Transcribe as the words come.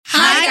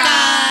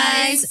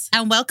guys,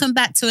 and welcome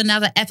back to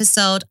another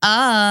episode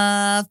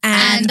of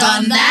And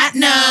on that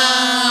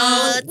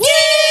note,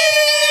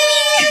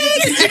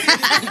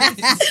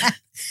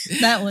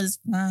 that was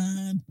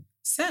fun.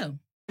 So,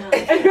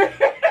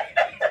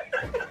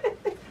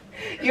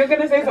 you're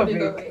gonna say something.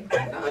 No,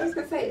 I was just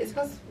gonna say it's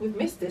because we've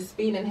missed this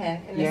being in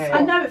here. In this Yeah.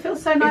 spot. I know, it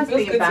feels so nice feels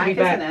being good to back, be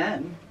back. isn't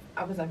it?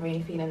 I wasn't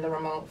really feeling the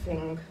remote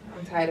thing.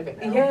 I'm tired of it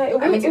now. Yeah, it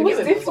was, I mean, to it was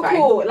begin with, it's fine.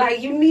 difficult.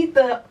 Like you need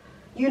the,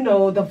 you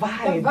know, the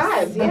vibes. The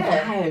vibes,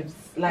 yeah. vibes.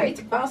 We need Like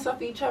to bounce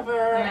off each other.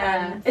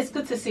 Yeah. And It's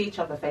good to see each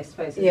other face to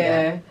face. isn't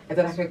yeah, it? and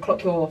then I can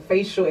clock your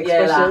facial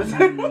Yeah,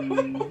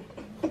 expressions.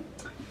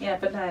 Yeah,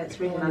 but no, it's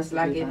really no one nice is to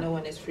lagging, do no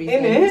one is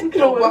freezing. Innit?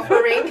 No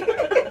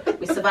buffering. that.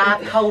 We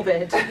survived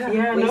COVID.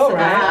 Yeah, I We know,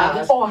 right?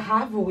 survived. Or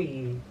have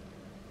we?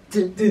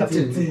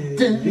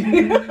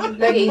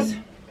 Ladies,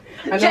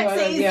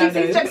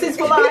 Jexies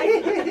for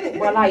life.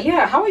 Well, like,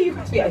 yeah. How are you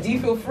guys feeling? Do you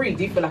feel free?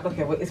 Do you feel like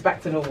okay, well, it's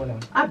back to normal now?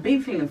 I've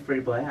been feeling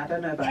free, boy. I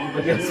don't know about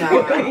anybody else.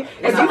 No.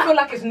 Do you feel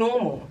like it's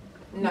normal?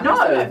 no, I still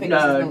don't think this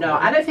is normal. No.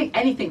 I don't think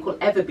anything will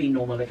ever be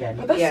normal again.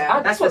 But that's,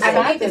 Yeah, that's what that's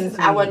I believe this saddens is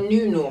me. our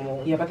new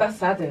normal. Yeah, but that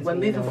saddens We're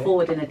me. moving you know?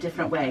 forward in a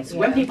different way. So Yeah.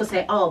 when people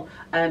say,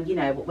 you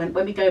know, when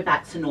we go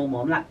back to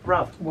normal, I'm like,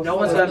 bruv, Well, no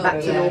one's forward, going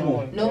back to yeah.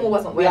 normal. Normal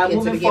wasn't We are working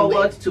to moving begin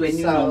forward with. to a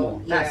new So,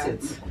 normal. That's yeah.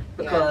 it.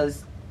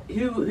 Because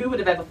who would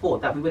have ever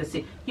thought that we would have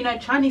seen? You know,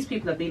 Chinese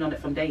people have been on it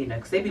from day, you know,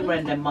 because they've been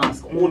wearing their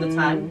mask all the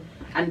time.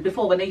 And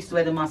before, when they used to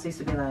wear the mask, they used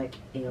to be like,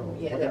 ew.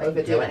 Yeah, what they're are they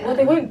overdoing doing? it. Well,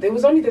 they weren't. There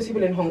was only those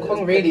people in Hong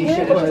Kong, really.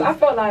 Yeah, Because it was. I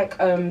felt like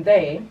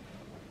they,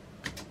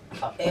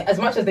 as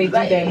much as they do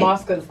their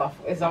mask and stuff,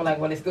 it's not like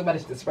when they still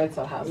manage to spread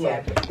somehow. So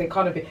Yeah. they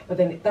kind of be. But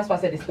then that's why I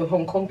said it's the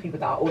Hong Kong people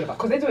that are all about,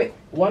 because they do it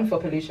one for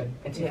pollution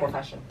and two Yeah. for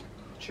fashion.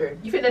 True.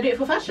 You think they do it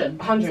for fashion?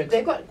 100.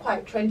 They've got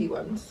quite trendy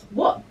ones.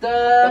 What?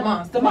 The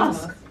mask. The face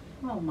mask?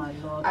 Oh my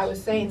lord. I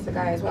was saying to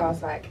Guy as well, I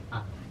was like,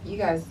 you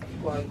guys,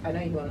 well, I know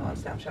you're not on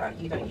Snapchat,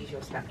 you don't use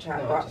your Snapchat,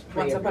 No, but just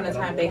pre once upon a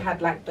everything time on they there.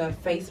 had like the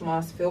face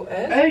mask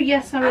filters. Oh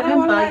yes, I And I remember.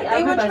 was like, I they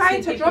were remember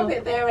trying seeing to drop people-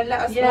 it there and let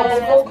us Yeah. know.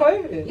 Before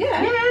COVID.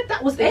 Yeah. Yeah,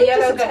 that was The ages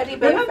yellow ago. teddy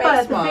bear Remember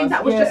face the thing mask.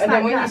 that was Yeah, just and like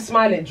then when that? you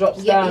smile, it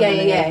drops Yeah, down. yeah, and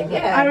then yeah, it-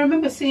 yeah. I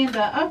remember seeing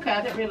that. Okay,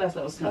 I didn't realise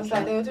that was I was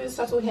like, they Snapchat. were doing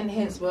subtle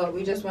hints, but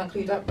we just weren't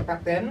clued up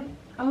back then.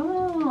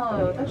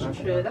 Oh, that's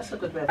true. That's a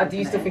good way. Of Do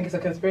you looking still at think it. it's a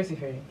conspiracy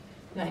theory?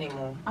 Not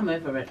anymore. I'm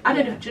over it. I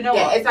don't know. Do you know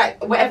Yeah, what? it's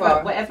like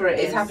Whatever it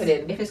it's is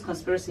happening. If it's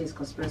conspiracy, it's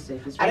conspiracy.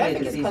 If it's I really don't a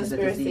think it's disease, it's a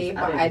conspiracy, disease.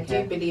 but don't I even do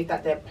care. believe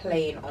that they're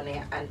playing on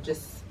it and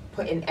just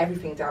putting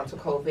everything down to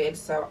COVID.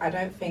 So I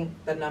don't think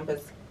the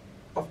numbers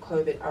of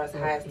COVID are as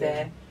high as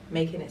they're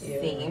making it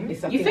seem.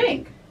 It's, I You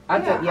think? I,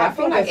 don't, yeah, I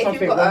feel like if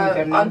something you've wong got with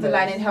them an numbers.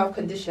 underlying health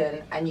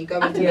condition and you go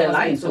I into think the they're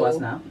lying to hospital, us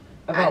now.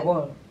 About and-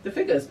 what? The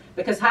figures,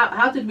 because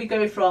how did we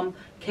go from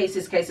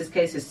cases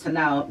to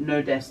now no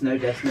deaths.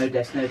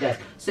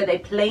 So they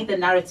play the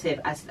narrative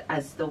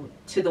as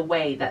the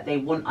way that they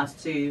want us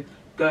to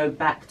go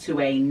back to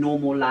a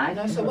normal life.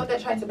 No, so what they're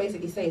trying to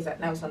basically say is that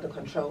now it's under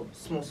control,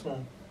 small.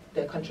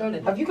 They're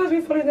controlling Have it. you guys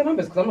been following the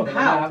numbers? Because I'm not gonna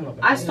lie, How? I've not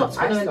been. I stopped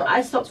I following. stopped.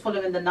 I stopped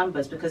following the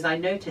numbers because I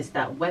noticed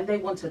that when they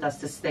wanted us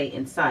to stay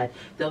inside,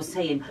 they were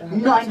saying The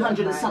numbers 900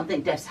 were and high.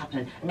 something deaths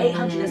happened,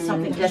 800 and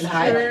something deaths True.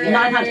 happened,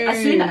 900.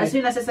 As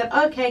soon as I said,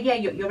 okay, yeah,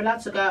 you're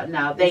allowed to go out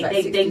now, they It's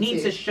like they need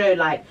 62. to show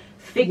like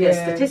figures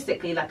Yeah.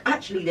 statistically, like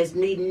actually there's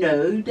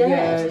no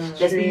deaths. Yeah,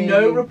 There's been true.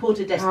 no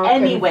reported deaths How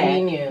anywhere.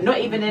 convenient. Not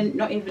even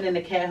in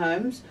the care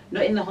homes,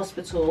 not in the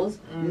hospitals,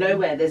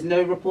 nowhere. There's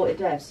no reported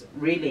deaths.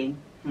 Really.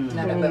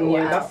 None of it all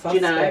Yeah, out. that's Do you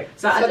know? suspect.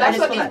 So, I So that's just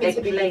what feel like needs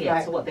they me to play be it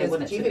like. to what they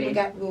want it Do you to think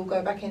be. we'll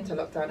go back into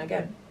lockdown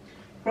again?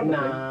 Probably.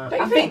 Nah,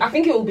 Don't you I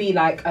think it will be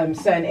like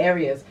certain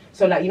areas.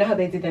 So like you know how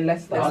they did in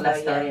Leicester. Oh,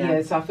 Leicester, yeah.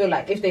 Yeah, so I feel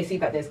like if they see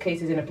that there's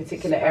cases in a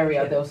particular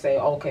area, they'll say,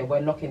 oh, okay, we're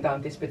locking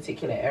down this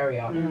particular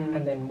area,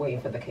 and then waiting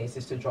for the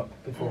cases to drop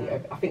before we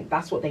open. I think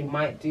that's what they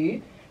might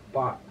do,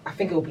 but I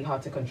think it will be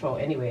hard to control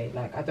anyway.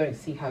 Like I don't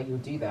see how you'll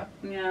do that.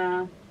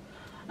 Yeah.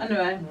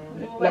 Anyway,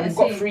 we'll wait Like and we've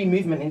got see. free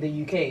movement in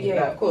the UK. Yeah,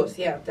 like, of course.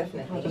 Yeah, I'll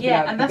definitely. just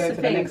Yeah, be like, and that's go the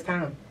to thing. the next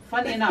town.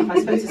 Funny enough, I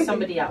spoke to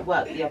somebody at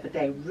work the other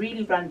day,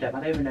 really random.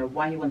 I don't even know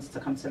why he wanted to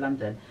come to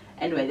London.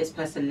 Anyway, this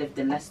person lived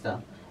in Leicester.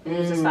 And he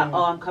was just like,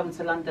 oh, I'm coming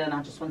to London.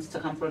 I just wanted to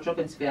come for a job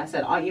interview. I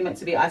said, aren't you meant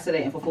to be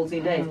isolating for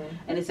 14 days?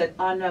 And he said,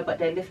 oh, no, but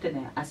they're lifting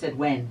it. I said,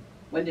 when?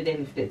 When did they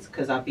lift it?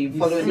 Because I've been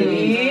following the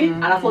see? news.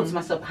 And I thought to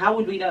myself, how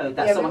would we know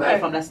that Yeah, someone we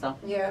came won't. from Leicester?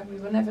 Yeah, we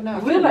will never know.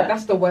 I feel like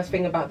that's the worst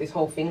thing about this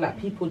whole thing. Like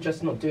people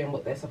just not doing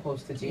what they're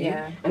supposed to do.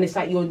 Yeah. And it's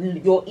like you're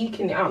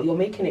eking it out. You're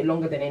making it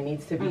longer than it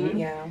needs to be.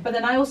 Yeah. But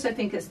then I also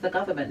think it's the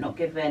government not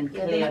giving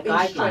Yeah, clear they're not being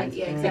straight, guidelines.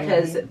 yeah,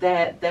 exactly. Because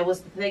there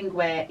was the thing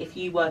where if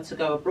you were to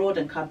go abroad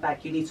and come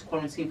back, you need to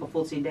quarantine for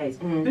 14 days.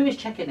 Who is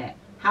checking it?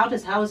 How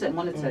is it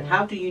monitored?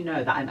 How do you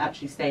know that I'm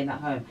actually staying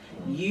at home?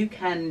 You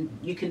can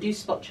do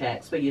spot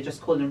checks where you're just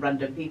calling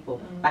random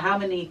people. But how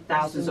many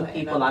thousands of not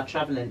people enough. are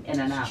travelling in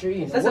and out? True.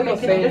 It doesn't What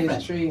make you're any saying is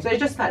difference. true. So it's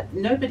just that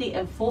nobody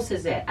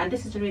enforces it, and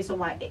this is the reason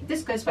why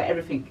this goes for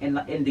everything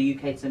in the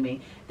UK. To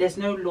me, there's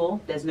no law,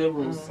 there's no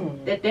rules.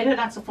 They don't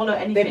have to follow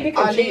anything. They pick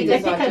Our and choose. leaders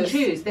They pick are and just-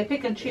 choose. They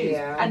pick and choose,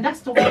 Yeah. and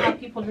that's the way how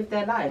people live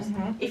their lives.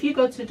 If you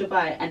go to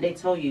Dubai and they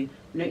tell you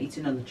no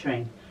eating on the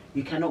train,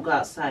 you cannot go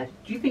outside.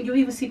 Do you think you'll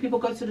even see people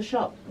go to the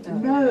shop?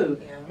 No,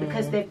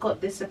 because they've got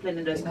discipline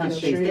in those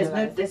countries. There's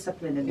no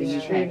discipline in the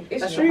UK.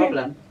 That's the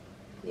problem.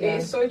 Yeah.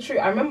 It's so true.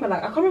 I remember,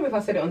 like, I can't remember if I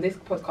said it on this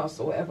podcast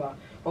or whatever,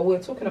 but we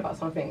were talking about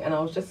something, and I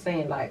was just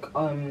saying, like,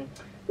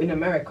 in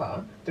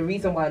America, the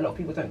reason why a lot of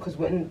people don't, because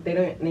when they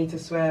don't need to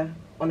swear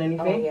on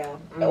anything,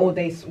 or when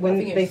they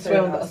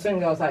swear on the swearing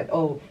girls, like,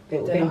 oh, they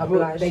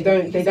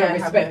don't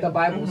respect the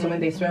Bible, so when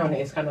they swear on it,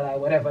 it's kind of like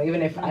whatever.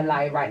 Even if I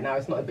lie right now,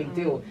 it's not a big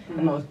deal.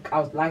 And I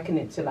was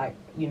likening it to, like,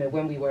 you know,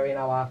 when we were in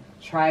our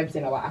tribes,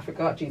 in our Africa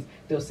countries,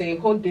 they'll say,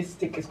 hold this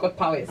stick, it's got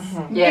powers.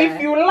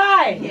 If you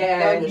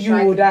lie, you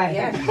will die.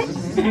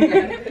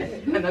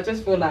 And I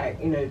just feel like,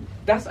 you know,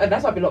 that's why a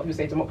lot of people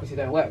say democracy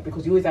don't work,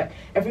 because you always like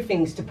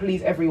everything's to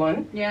please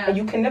everyone, and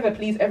you can never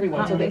please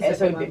everyone. So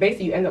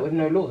basically you end up with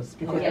no laws,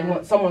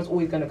 because someone's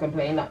always going to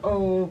complain, like,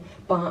 oh,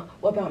 but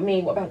what about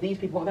me? What about these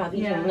people? What about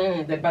these people?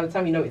 Then by the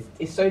time you know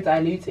it's so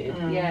diluted,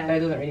 that it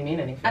doesn't really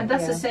mean anything. And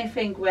that's the same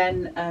thing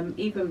when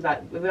even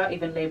like, without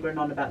even labouring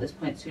on about this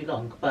point too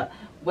long, but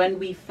when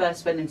we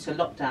first went into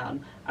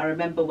lockdown, I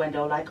remember when they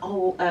were like,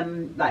 oh,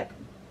 like,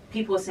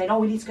 people were saying, oh,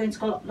 we need to go into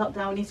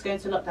lockdown, we need to go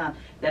into lockdown.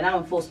 They're now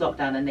in forced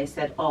lockdown, and they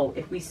said, oh,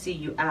 if we see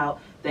you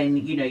out, then,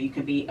 you know, you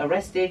can be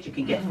arrested, you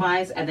can get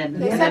fines, and then...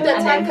 They said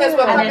the tankers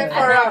were coming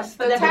for us,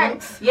 the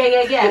tanks.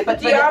 Yeah. But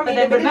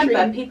then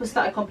remember, people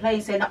started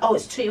complaining, saying, oh,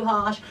 it's too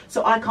harsh,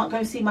 so I can't go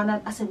and see my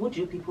nan. I said, what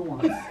do you people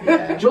want? Do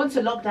you want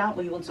to lock down,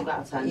 or you want to go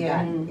outside?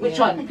 Which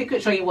one? Pick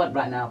which one you want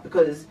right now,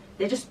 because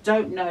they just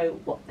don't know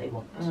what they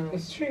want.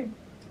 It's true.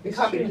 They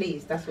can't be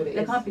pleased, that's what it is.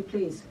 They can't be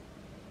pleased.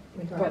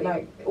 But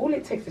like, all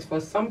it takes is for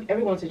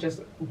everyone to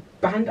just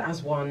band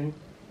as one,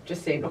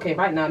 just say, okay,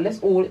 right now let's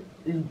all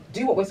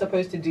do what we're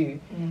supposed to do,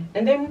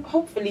 and then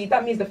hopefully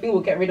that means the thing will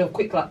get rid of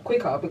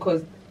quicker,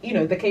 because, you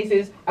know, the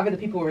cases, either the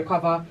people will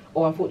recover,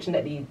 or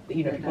unfortunately,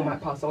 you know, people might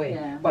pass away.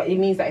 But it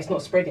means that it's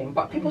not spreading.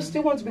 But people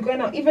still want to be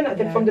going out, even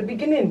from the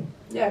beginning.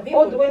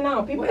 All the way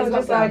now, people are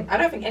just like, I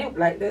don't think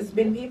there's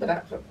been people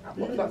that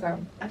locked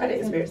down. I didn't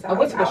experience that. I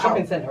went to the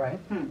shopping centre, right?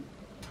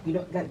 You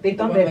know, like, they've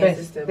done their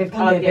best. They've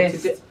done their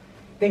best.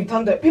 They've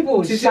done the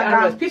people.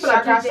 People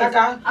are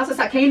shaka. I was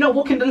like, can you not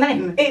walk in the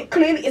lane? It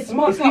clearly it's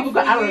smart. People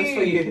got arrows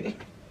for you.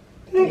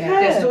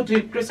 They're still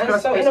doing crisscross.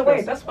 And so in a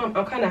way, that's why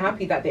I'm kind of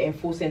happy that they're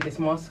enforcing this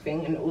mask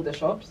thing in all the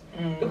shops,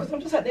 because I'm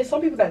just like, there's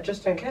some people that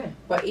just don't care.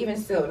 But even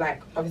still,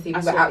 like, obviously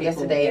we were out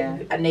yesterday,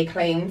 and they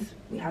claimed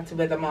we had to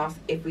wear the mask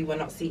if we were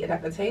not seated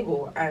at the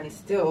table, and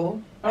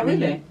still. Oh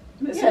really?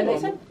 Yeah, they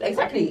said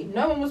exactly.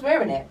 No one was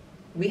wearing it.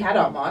 We had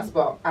our masks,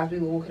 but as we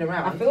were walking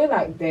around, I feel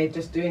like they're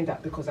just doing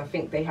that because I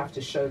think they have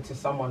to show to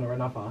someone or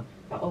another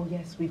that, oh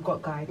yes, we've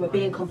got guidelines. We're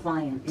being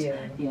compliant.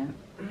 Yeah.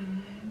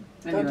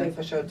 Don't do it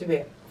for sure. Do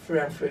it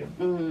through and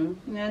through.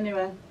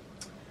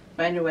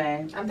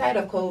 Anyway, I'm tired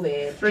of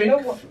COVID. Do you know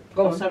what?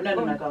 Go on. Sorry,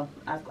 no, go.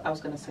 I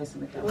was going to say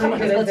something. Come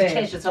on, I was going to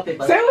change the topic.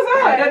 But so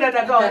was I.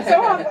 No, go on.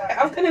 So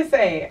I was going to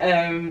say,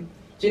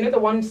 do you know the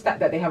one stat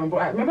that they haven't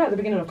brought out? Remember at the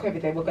beginning of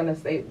COVID, they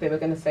were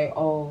going to say,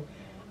 oh,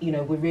 you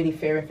know, we're really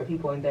fearing for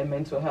people and their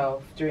mental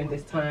health during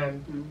this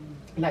time.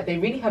 Like, they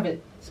really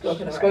haven't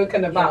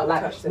spoken about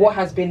like what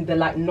has been the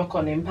like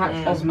knock-on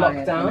impact of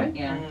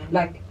lockdown.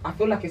 Like, I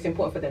feel like it's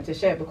important for them to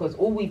share, because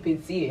all we've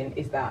been seeing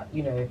is that,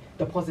 you know,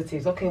 the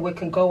positives. Okay, we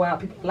can go out.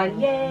 People are like,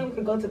 yeah, we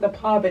can go to the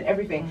pub and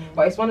everything.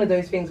 But it's one of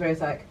those things where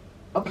it's like,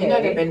 okay, you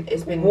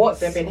know, what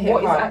has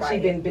actually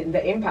been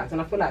the impact? And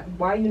I feel like,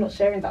 why are you not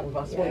sharing that with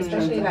us?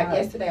 Especially like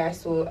yesterday, I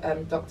saw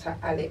Dr.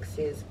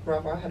 Alex's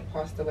brother had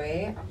passed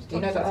away. Do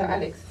you know Dr.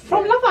 Alex?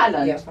 From Love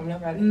Island? Yeah, from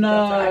Love Island. No.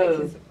 Dr.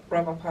 Alex's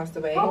brother passed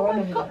away. Oh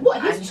my God.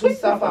 What, his twin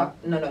brother?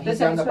 No, his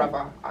younger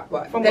brother.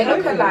 They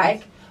look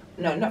alike.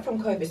 No, not from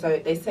COVID. So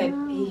they said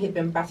he had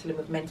been battling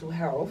with mental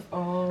health,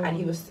 and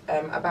he was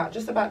about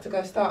to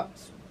go start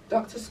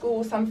doctor school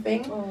or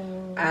something,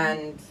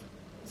 and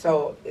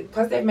so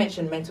because they've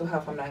mentioned mental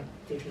health, I'm like,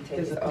 did he take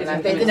this on?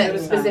 Like, they didn't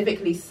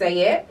specifically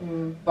say it,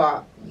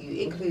 but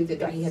you included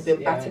that he had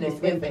been battling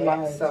with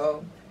it.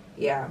 So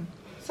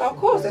so of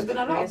course there's been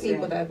a lot of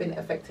people that have been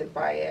affected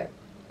by it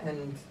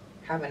and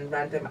having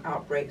random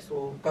outbreaks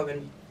or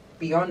going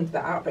beyond the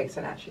outbreaks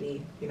and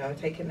actually, you know,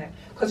 taking it.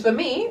 Because for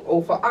me,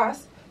 or for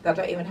us that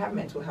don't even have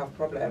mental health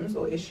problems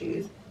or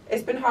issues,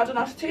 it's been hard on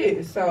us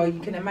too. So you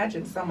can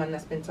imagine someone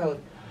that's been told,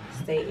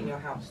 stay in your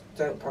house,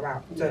 don't go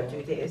out, don't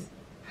do this,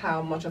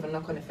 how much of a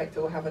knock-on effect it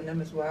will have on them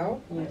as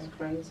well. That's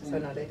crazy. So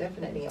no, they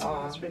definitely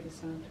are. It's really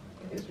sad.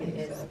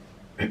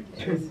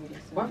 It is.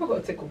 Why have I got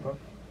a tickle, bro?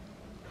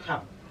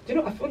 How? Do you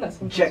know, I feel like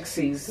some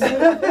Jexies.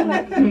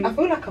 I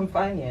feel like I'm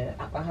fine here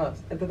at my house.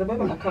 At the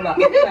moment I come out,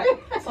 I feel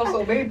like some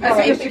sort of baby.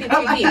 Maybe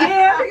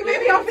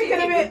I'm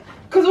thinking a bit.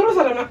 Because all of a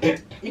sudden I'm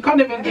like, you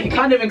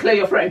can't even clear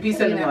your throat in peace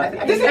anymore.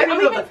 I'm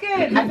even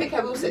scared. I think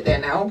I will sit there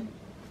now.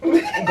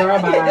 Girl,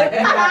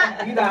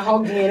 bye. You that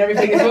hugged me and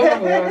everything is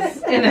over with us.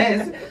 It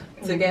is.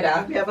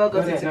 Together. Yeah, we'll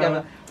go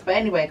together. But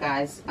anyway,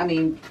 guys, I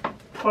mean,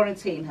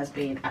 quarantine has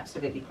been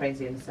absolutely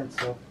crazy in the sense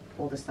of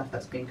all the stuff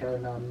that's been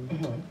going on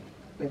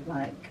with,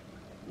 like,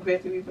 where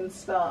do we even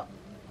start?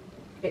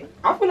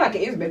 I feel like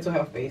it is mental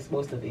health based,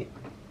 most of it.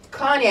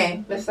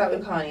 Kanye. Let's start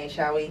with Kanye,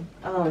 shall we?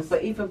 Oh,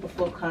 but even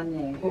before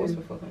Kanye. What was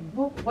before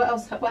Kanye? What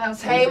else? What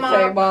else?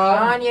 Tamar,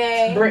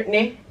 Kanye,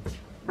 Britney.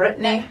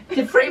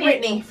 Did Free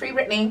Britney. Free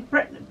Britney.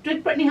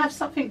 Did Britney have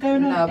something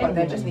going on? No, but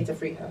they just need to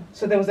free her.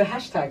 So there was a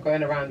hashtag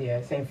going around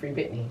here saying Free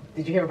Britney.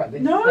 Did you hear about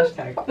this No.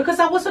 hashtag? Because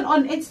I wasn't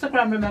on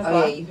Instagram, remember?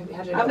 Oh yeah, you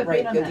had your little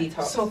break, your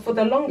detox. So for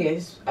the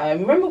longest,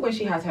 remember when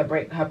she had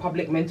her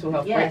public mental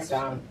health Yes.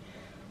 breakdown?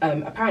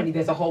 Apparently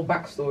there's a whole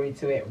backstory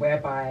to it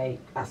whereby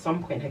at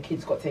some point her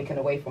kids got taken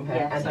away from her,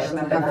 Yes, and I her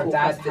remember.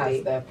 dad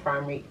Custody.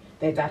 has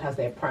their dad has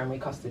their primary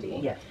custody.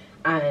 Yeah.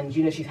 And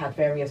you know she's had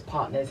various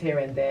partners here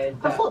and there.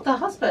 I thought the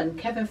husband,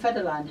 Kevin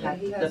Federline, had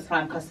he the has.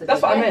 prime custody.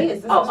 That's what I Yeah, meant. he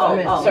is. That's what I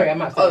meant. Oh. Sorry, I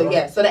might have said it Oh wrong.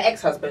 yeah, so the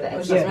ex-husband. The When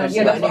ex-husband. she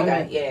Yeah, got that's a new what I guy.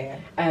 meant.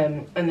 Yeah.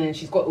 And then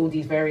she's got all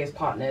these various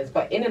partners,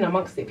 but in and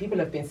amongst it, people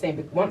have been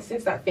saying, but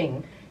since that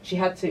thing, she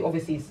had to,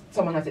 obviously,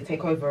 someone had to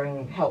take over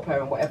and help her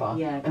and whatever.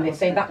 Yeah, that and they're was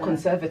saying her that dad.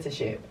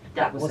 conservatorship,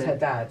 that was it. her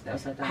dad, That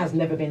was her dad. has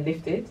never been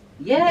lifted.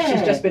 Yeah.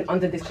 She's just been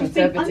under this She's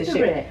been under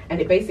conservatorship. it.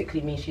 And it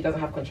basically means she doesn't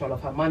have control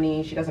of her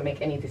money, she doesn't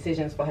make any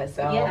decisions for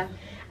herself. Yeah.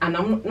 And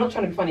I'm not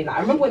trying to be funny, like,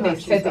 I remember when they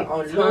said it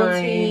on law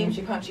team. time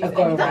She can't choose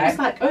ago, anything. That was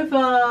like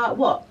over,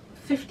 what,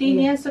 15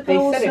 years ago They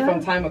or said it so?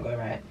 from time ago,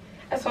 right?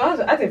 And so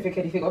I didn't think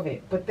anything of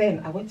it. But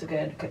then I went to go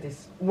and look at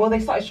this. Well, they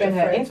started showing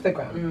The her thread.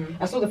 Instagram.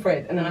 I saw the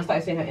thread, and then I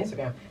started seeing her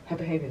Instagram. Her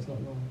behaviour is not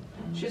normal.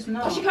 She's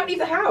not. But she can't leave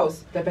the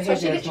house. The So behaviour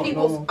she is literally not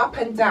walks normal. up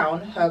and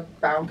down her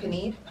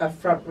balcony, her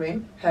front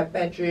room, her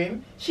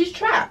bedroom. She's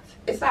trapped.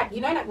 It's like,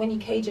 you know, like when you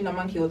cage in a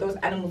monkey or those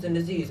animals in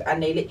the zoos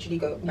and they literally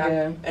go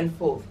back and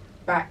forth,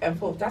 back and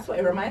forth. That's what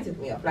it reminded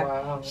me of. Like,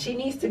 Wow. she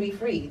needs to be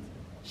freed.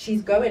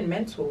 She's going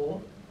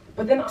mental.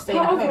 But then Staying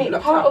at home,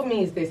 locked part up. of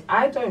me is this.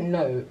 I don't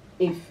know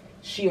if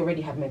she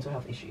already had mental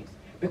health issues.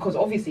 Because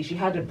obviously she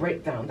had a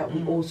breakdown that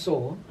we all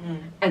saw.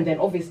 And then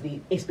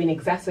obviously it's been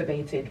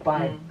exacerbated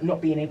by not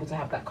being able to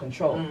have that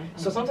control.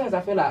 So sometimes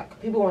I feel like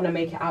people want to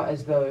make it out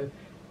as though,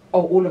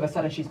 oh, all of a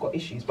sudden she's got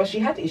issues. But she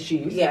had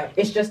issues. Yeah.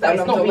 It's just that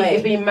Along it's the way.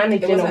 it's being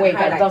managed It in a wasn't way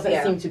that highlight- doesn't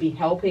yeah. seem to be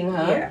helping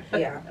her.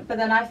 But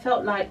then I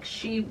felt like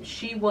she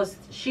was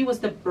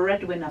the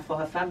breadwinner for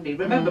her family.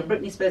 Remember,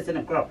 Britney Spears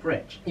didn't grow up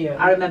rich. Yeah.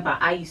 I remember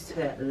I used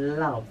to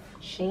love.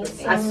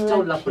 I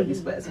still love Britney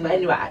Spears. But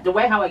anyway, the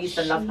way how I used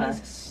to love her.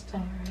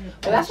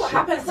 But that's what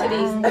happens to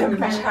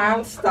these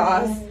child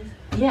stars.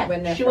 Yeah,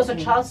 when they're she was a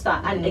pregnant. child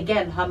star, and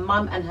again, her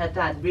mum and her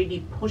dad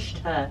really pushed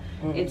her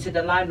into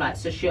the limelight.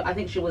 So I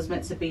think she was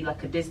meant to be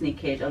like a Disney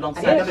kid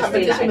alongside Yeah,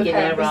 Christina competition with her,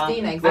 Aguilera,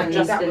 Christina, exactly.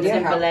 with That Justin would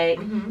help. Timberlake,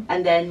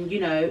 and then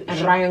you know, And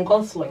Ryan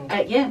Gosling.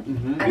 yeah,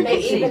 And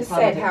they She's even part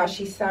said of it. how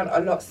she sounded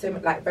a lot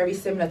very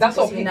similar That's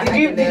to what Christina did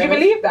you Aguilera.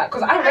 believe that?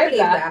 Because I read believe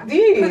that. that. Do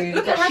you?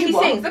 Look at how she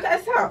sings. Look at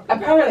her sound.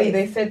 Apparently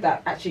they said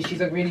that actually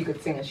she's a really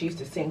good singer. She used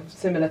to sing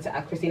similar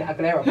to Christina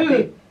Aguilera. But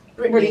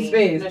they, Britney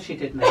Spears. no, she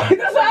didn't. That's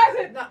what I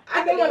said. No,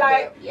 And they were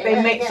like, yeah,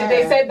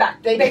 they said that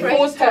they praised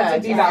forced her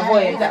to do that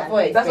voice. That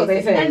voice. That's what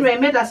they said. Anyway,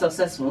 made us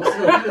successful. So.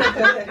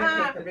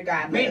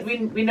 Regardless.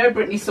 we know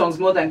Britney songs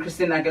more than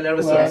Christina Aguilera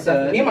Well, songs.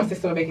 So. me and my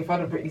sister were making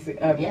fun of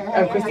Christina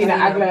yeah.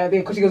 Aguilera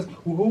because she goes,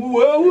 whoa,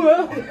 whoa,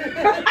 whoa.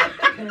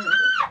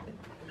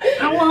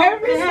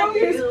 Every song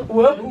is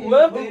whoa,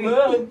 whoa,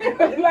 whoa.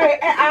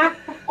 Like,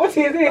 what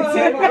is it?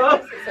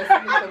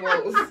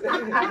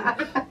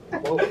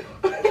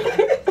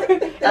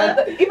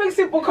 Even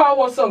Simple Car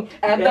Wash song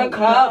and the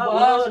car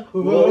wash.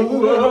 Whoa,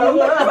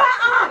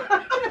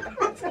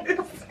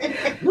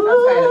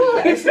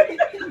 whoa.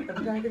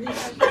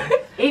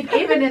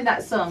 Even in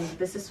that song,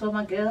 this is for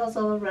my girls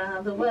all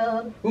around the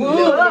world.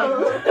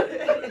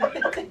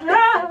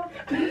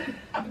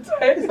 I'm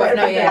tired. But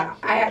no, yeah,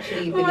 I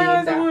actually believe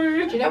that.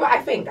 Do you know what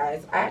I think,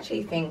 guys? I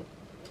actually think,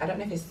 I don't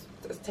know if it's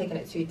taking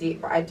it too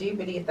deep, but I do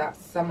believe that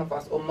some of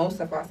us, or most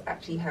of us,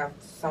 actually have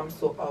some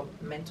sort of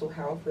mental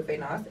health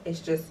within us. It's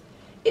just,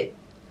 it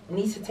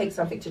needs to take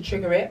something to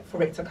trigger it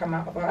for it to come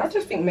out of I us.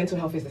 just think mental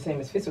health is the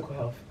same as physical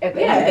health. At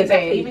the Yeah, end of the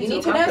exactly. day, You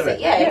need to nurse it.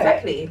 Yeah,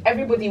 exactly.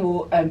 Everybody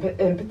will,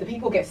 the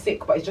people get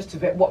sick, but it's just to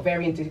what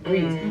varying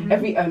degrees.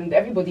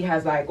 Everybody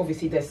has like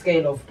obviously their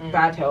scale of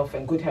bad health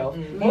and good health.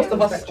 Most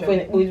of us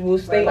Spectrum. we will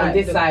stay on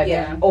this side,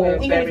 yeah. or We're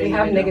even if very we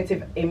have middle.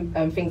 negative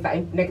things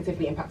that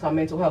negatively impact our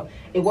mental health,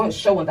 it won't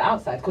show on the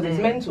outside because it's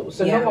mental,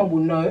 so Yeah. no one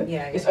will know.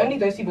 Yeah, It's yeah. only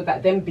those people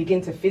that then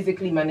begin to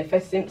physically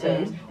manifest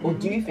symptoms or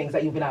do things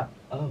that you'll be like,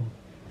 oh.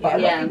 But a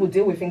lot Yeah. of people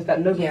deal with things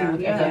that nobody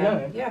would ever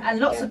know. Yeah.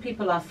 And lots of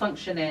people are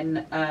functioning.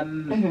 I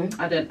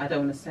don't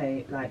want to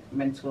say like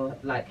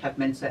have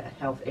mental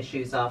health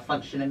issues are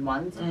functioning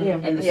ones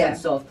in the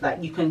sense of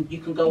like you can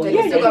go on They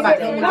your still go back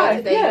day-to-day to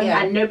life, day,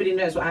 yeah. and nobody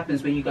knows what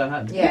happens when you go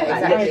home. Yeah, like,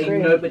 exactly. literally I agree.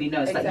 nobody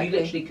knows. Like Exactly. you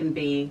literally can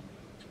be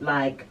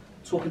like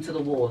talking to the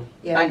wall,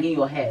 Yeah. banging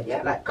your head,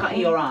 Yeah. like cutting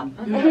your arm.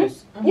 Who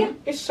knows? Yeah,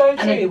 it's so true.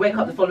 And then you wake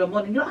up the following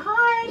morning, you're like,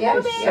 hi, Yeah,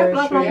 morning, so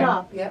blah blah true.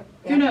 blah. Yeah.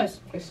 Who knows?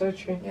 It's so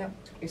true. Yeah.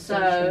 It's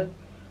So,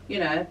 you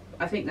know,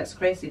 I think that's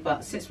crazy.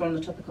 But since we're on the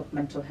topic of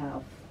mental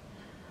health,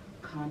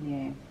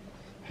 Kanye,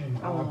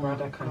 Our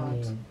brother God.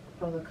 Kanye.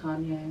 brother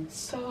Kanye.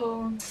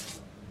 So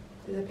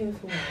There's a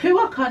beautiful one. Who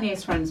are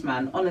Kanye's friends,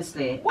 man?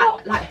 Honestly,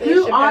 Well, like Dave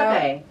who are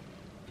Chappelle. they?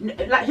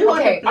 Like, who are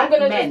the black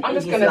men I'm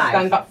just in gonna his life?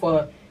 stand up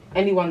for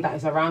anyone that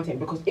is around him,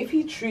 because if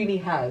he truly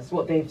has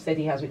what they've said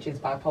he has, which is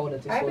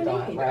bipolar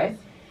disorder, right?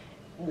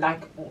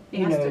 Like,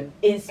 you know,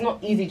 it's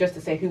not easy just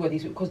to say who are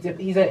these, because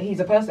he's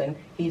a person.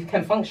 He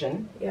can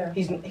function. Yeah.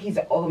 He's and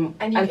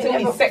you until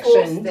he's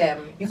sectioned,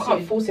 you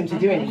can't force him to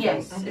do anything.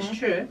 Yes, it's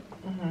true.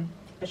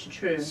 It's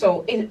true.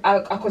 So,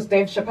 because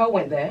Dave Chappelle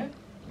went there.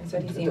 So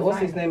What's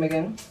his name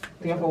again?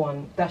 The other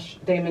one,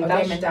 Damon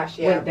Dash. Damon Dash,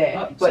 yeah. Went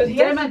there. But so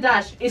Damon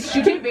Dash, it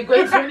shouldn't be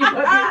going to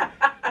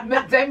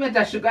anybody. Damon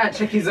Dash should go and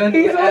check his own.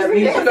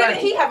 Didn't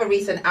he have a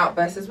recent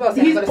outburst as well?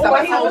 So he's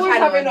always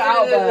having an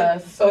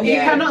outburst. So he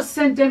cannot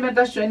send Damon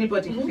Dash to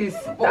anybody. Please,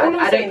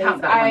 I don't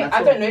count that one.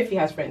 I don't know if he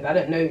has friends. I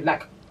don't know.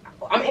 Like,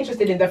 I'm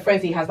interested in the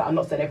friends he has that are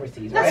not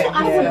celebrities. That's right?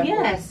 what I thought.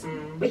 Yes,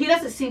 but he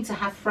doesn't seem to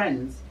have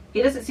friends.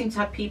 He doesn't seem to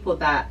have people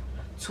that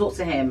talk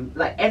to him.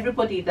 Like,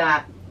 everybody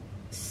that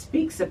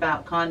speaks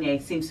about Kanye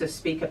seems to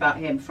speak about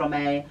him from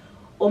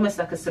almost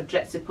like a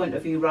subjective point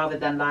of view, rather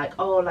than like,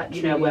 oh, like,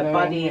 you know, we're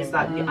buddies,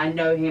 like, I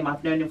know him,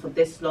 I've known him for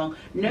this long.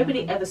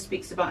 Nobody ever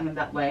speaks about him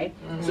that way.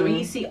 So when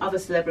you see other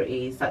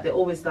celebrities, like, they're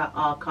always like,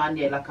 oh,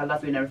 Kanye, like, I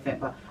love you and everything,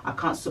 but I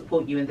can't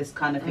support you in this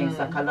kind of things.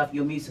 Like, I love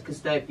your music is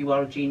dope, you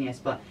are a genius,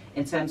 but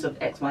in terms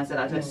of X, Y, Z,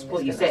 I don't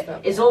support you.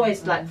 So it's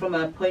always like from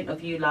a point of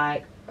view,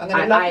 like,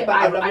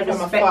 I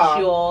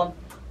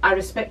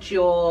respect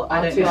your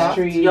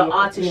artistry, your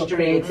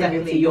artistry,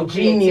 exactly, your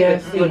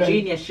genius, your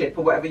geniusship,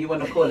 or whatever you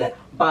want to call it.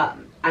 But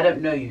I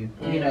don't know you,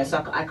 you know,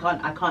 so I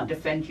can't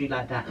defend you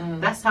like that.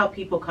 That's how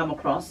people come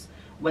across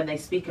when they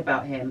speak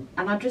about him.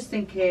 And I'm just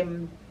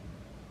thinking,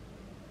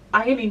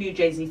 I only knew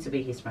Jay-Z to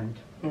be his friend.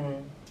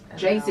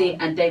 Jay-Z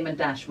and Damon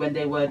Dash, when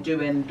they were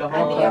doing the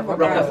whole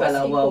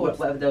Rockefeller,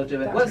 whatever they were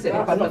doing. What was it?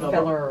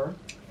 Rockefeller.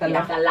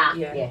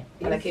 Yeah.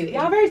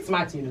 You're very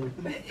smart, you know.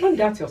 Don't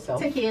doubt yourself.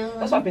 Thank you.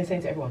 That's what I've been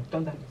saying to everyone.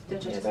 Don't doubt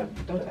yourself.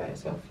 Don't doubt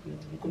yourself.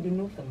 You could do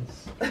no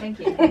things. Thank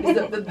you.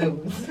 the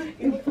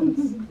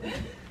things.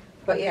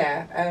 But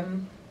yeah,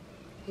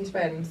 his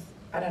friends,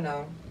 I don't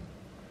know.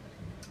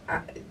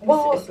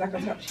 It's like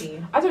a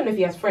touchy. I don't know if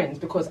he has friends,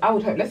 because I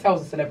would hope, let's say I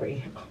was a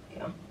celebrity,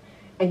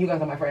 and you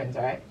guys are my friends,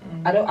 right?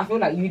 I feel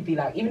like you'd be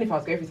like, even if I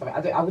was going through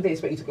something, I wouldn't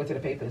expect you to go to the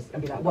papers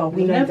and be like, well,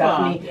 we know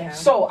Daphne. Yeah.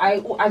 So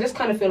I just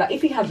kind of feel like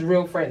if he has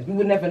real friends, we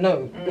would never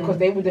know, because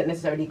they wouldn't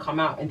necessarily come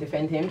out and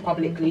defend him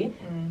publicly.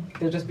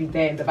 They'll just be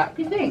there in the back.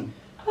 You think?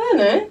 I don't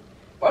know.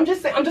 But I'm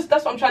just saying,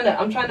 that's what I'm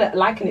trying to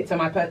liken it to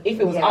my if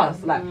it was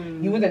us, like,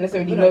 you wouldn't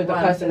necessarily know the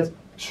person's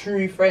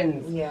true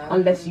friends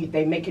unless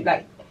they make it,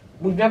 like,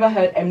 we've never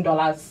heard M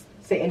Dollars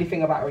say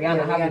anything about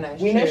Rihanna.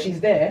 We know she's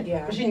there,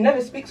 but she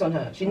never speaks on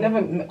her. She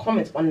never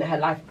comments on her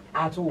life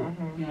at all,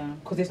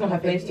 because it's not her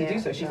place to do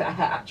so. She's like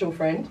her actual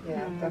friend.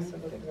 Yeah, that's a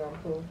good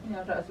example.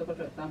 Yeah, that's a good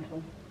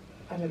example.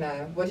 I don't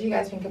know. What do you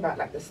guys think about,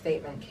 like, the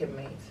statement Kim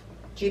made?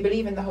 Do you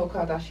believe in the whole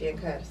Kardashian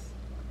curse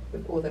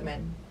with all the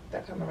men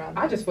that come around?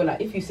 I just feel like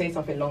if you say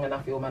something long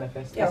enough, it will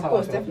manifest. Yeah, that's of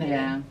course, definitely.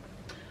 Yeah,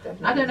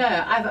 definitely. I don't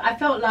know.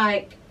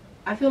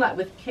 I feel like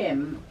with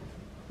Kim,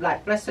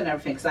 like, bless her and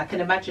everything, because I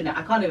can imagine it.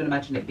 I can't even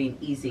imagine it being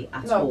easy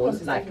at all.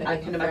 Like, I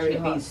can imagine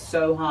it being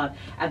so hard.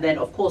 And then,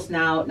 of course,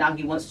 now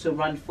he wants to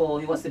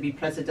he wants to be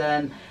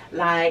president.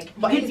 Like,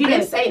 but he's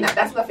been saying that.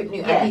 That's nothing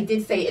new. Yeah. And he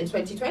did say it in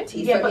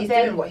 2020. Yeah, so he's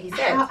doing what he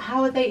said.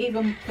 How are they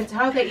even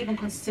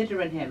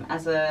considering him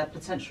as a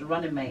potential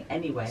running mate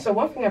anyway? So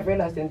one thing I've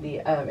realized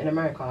in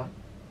America,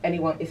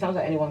 it sounds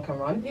like anyone can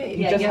run.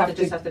 You just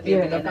have to be a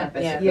millionaire,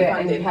 basically.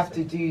 And you have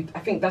to do, I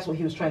think that's what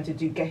he was trying to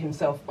do, get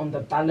himself on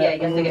the ballot. Yeah,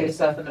 you have to get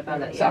yourself on the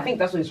ballot. So I think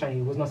that's what he was trying to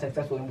do. He was not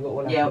successful in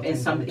all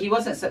he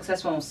wasn't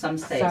successful in some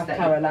states. South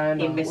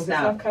Carolina. He missed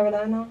out. South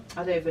Carolina?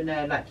 I don't even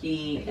know. Like,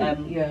 he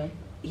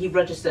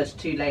registered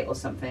too late or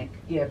something.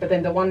 Yeah, but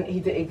then the one he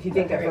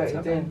didn't get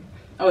voted in.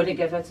 Oh, he didn't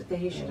get voted.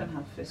 He shouldn't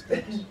have. It's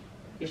good.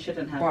 He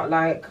shouldn't have. But,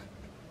 like,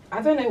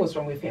 I don't know what's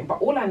wrong with him.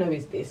 But all I know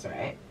is this,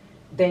 right?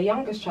 Their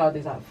youngest child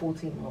is like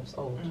 14 months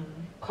old.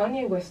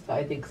 Kanye West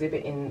started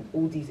exhibiting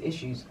all these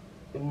issues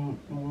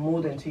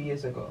more than 2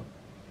 years ago.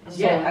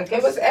 So I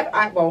guess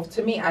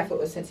to me, I thought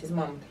it was since his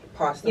mum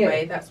passed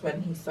away. That's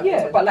when he started.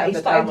 Yeah, but like he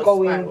started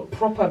going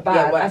proper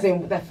bad. As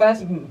in the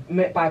first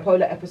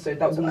bipolar episode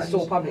that we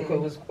saw publicly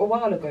was a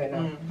while ago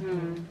now.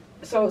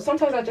 So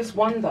sometimes I just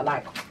wonder,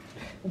 like,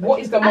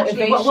 what is the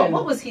motivation?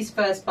 What was his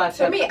first bipolar?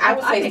 To me, I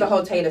would say it's the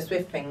whole Taylor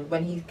Swift thing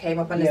when he came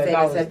up on the stage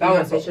and said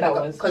Beyonce should have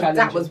got, because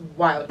that was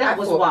wild. That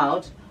was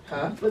wild.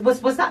 Huh?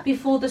 Was that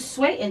before the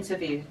Sway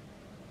interview?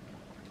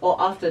 Or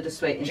after the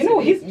Sway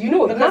interview? Do you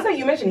know, now that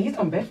you mention, he's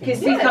done better.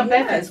 He's done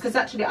better. Because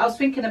actually, I was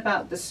thinking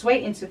about the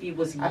Sway interview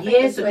was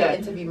years ago. The Sway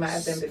interview might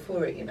have been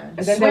before it, you know.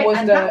 And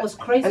then that was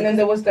crazy. And then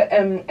there was the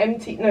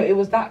it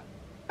was that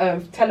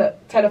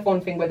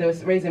telephone thing where they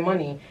was raising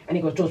money, and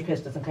he goes, George Pierce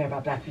doesn't care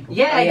about black people.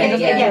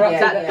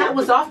 That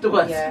was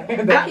afterwards.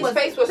 His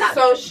face was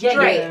so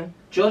straight.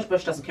 George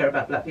Bush doesn't care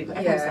about black people.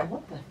 Everyone's like,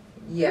 what the?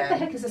 What the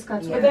heck is this guy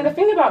talking But then the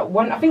thing about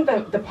I think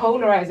the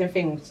polarizing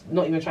thing,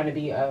 not even trying to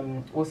be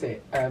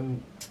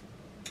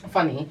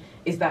funny,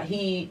 is that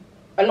a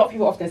lot of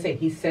people often say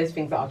he says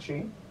things that are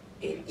true,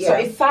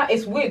 So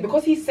it's weird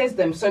because he says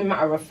them so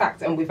matter of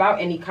fact and without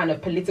any kind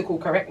of political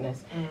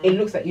correctness. It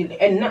looks like you,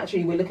 and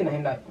naturally we're looking at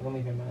him like, we're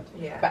moving mad.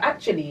 Yeah. But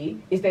actually,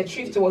 is there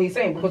truth to what he's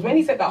saying? Because when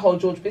he said that whole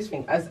George Bush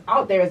thing, as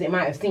out there as it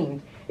might have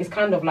seemed, it's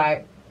kind of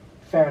like,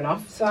 fair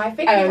enough. So I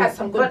think he has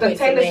some good points.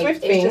 The Taylor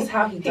Swift thing, it's just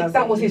how he does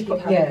that it. was his how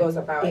he goes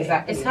about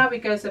exactly. it. It's how he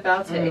goes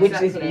about it, which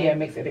exactly. is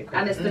makes it a bit crazy.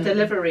 And it's the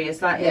delivery.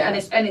 It's like,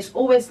 and it's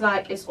always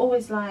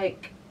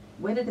like,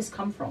 where did this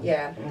come from?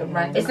 Yeah, the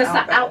random It's just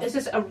outburst. it's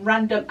just a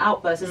random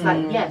outburst. It's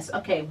like, yes,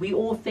 okay, we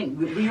all think,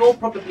 we all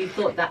probably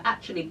thought that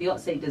actually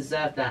Beyonce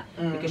deserved that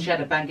because she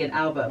had a banging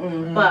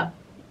album. But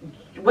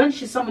when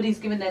somebody's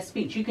giving their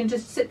speech, you can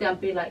just sit there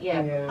and be like,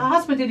 her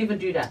husband didn't even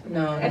do that.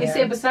 No. And he's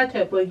sitting beside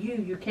her, well,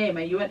 you came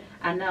and you went,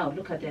 and now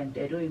look at them,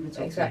 they don't even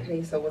talk.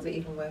 Exactly, so was it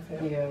even worth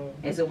it? Yeah.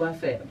 Is it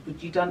worth it?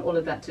 Would you done all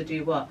of that to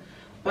do what?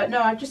 But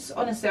no, I just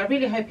honestly, I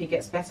really hope he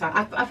gets better.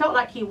 I felt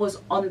like he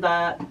was on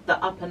the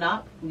up and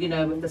up, you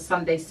know, with the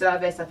Sunday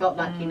service. I felt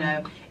like, you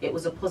know, it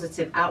was a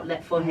positive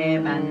outlet for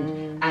him,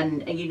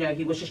 and you know,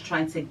 he was just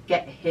trying to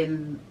get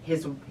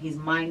his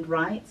mind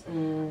right.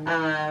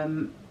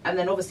 And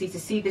then obviously to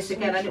see this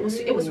again, and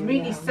it was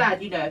really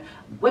sad, you know,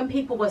 when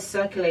people were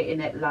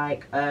circulating it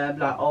like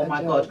oh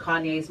my God,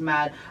 Kanye's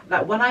mad.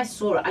 Like when I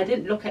saw it, I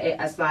didn't look at it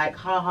as like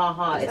ha ha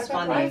ha, it's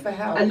like funny.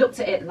 I looked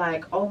at it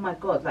like, oh my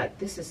God, like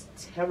this is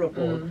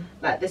terrible.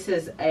 Like this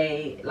is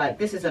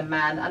a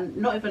man, and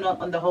not even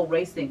on the whole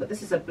race thing, but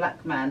this is a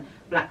black man.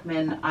 Black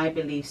men, I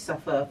believe,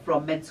 suffer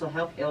from mental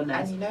health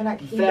illness, and you know,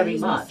 like very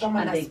much,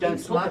 and they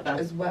don't talk about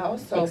as well.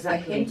 So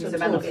exactly, for him he's a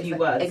man of few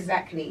words.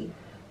 Exactly.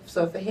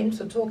 So for him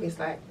to talk, it's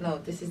like, no,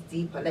 this is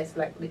deeper. Let's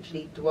like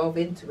literally delve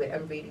into it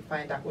and really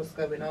find out what's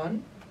going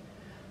on.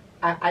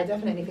 I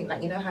definitely think,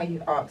 like, you know how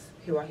you asked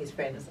who are his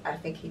friends? I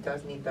think he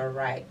does need the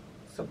right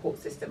support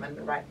system and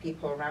the right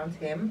people around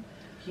him.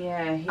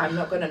 Yeah. I'm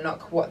not going to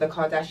knock what the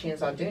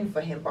Kardashians are doing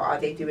for him, but are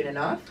they doing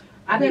enough?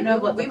 I don't know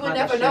what we will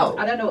never know.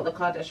 I don't know what the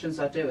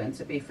Kardashians are doing,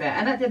 to be fair.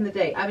 And at the end of the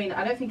day, I mean,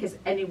 I don't think it's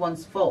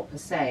anyone's fault per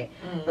se.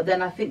 But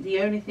then I think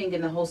the only thing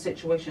in the whole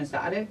situation is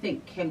that I don't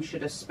think Kim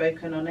should have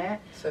spoken on it.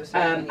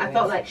 I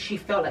felt like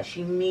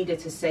she needed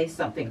to say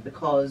something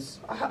because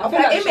of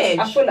her image.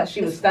 I feel like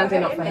she was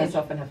standing up for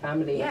herself and her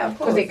family. Yeah, of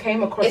course. Because it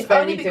came across it's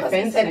very only because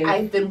defensive. he said,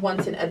 I've been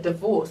wanting a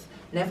divorce.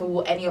 Never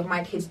will any of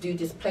my kids do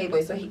this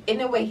Playboy. So he,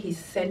 in a way, he's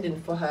sending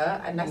for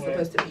her, and that's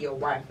supposed to be your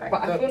wife. Like,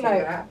 but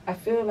I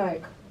feel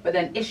like. But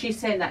then, is she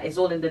saying that it's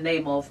all in the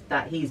name of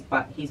that he's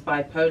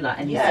bipolar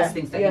and he says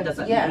things that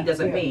he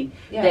doesn't mean?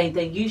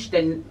 Then you should,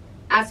 then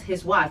as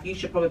his wife, you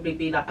should probably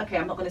be like, okay,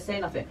 I'm not going to say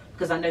nothing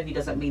because I know he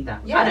doesn't mean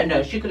that. I don't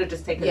know. She could have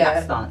just taken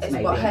that stance.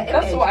 Maybe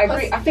that's what I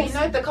agree. I think,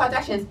 you know, the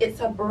Kardashians, it's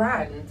a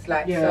brand.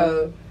 Like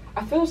so,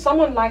 I feel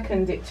someone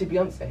likened it to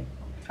Beyonce.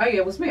 Oh yeah,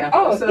 it was me. In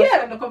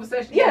the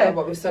conversation.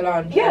 What with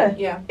Solange?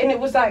 Yeah, and it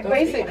was like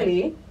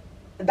basically.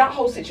 That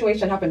whole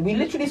situation happened. We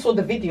literally saw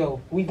the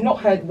video. We've not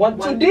heard one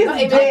to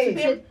this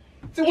day.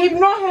 So we've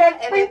not heard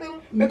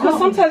anything because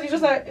sometimes you're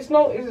just like,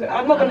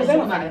 I'm not going to say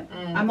nothing.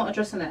 I'm not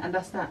addressing it, and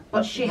that's that.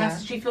 But she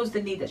feels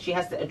the need that she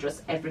has to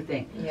address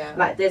everything. Yeah.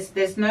 Like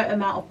there's no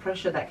amount of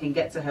pressure that can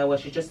get to her where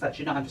she's just like,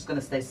 you know, I'm just going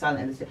to stay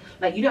silent.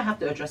 Like you don't have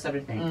to address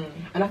everything.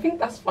 And I think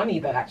that's funny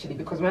though, actually,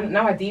 because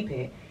now I deep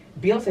it.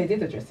 Beyonce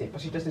did address it,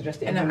 but she just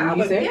addressed it in her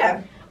music.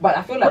 Yeah. But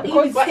I feel like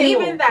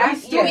even that, we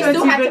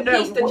still had to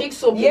piece the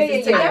jigsaw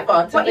pieces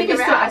together to figure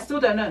it out. I still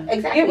don't know.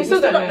 Exactly. Yeah, we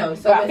still don't know.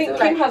 So but I think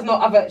Kim has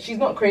not other. She's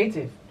not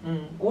creative.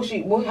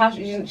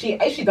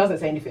 If she doesn't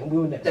say anything,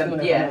 we'll never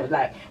know.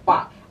 Like,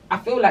 but I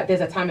feel like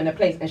there's a time and a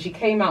place, and she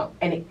came out,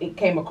 and it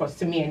came across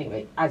to me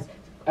anyway as.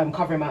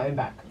 Covering my own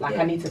back. Like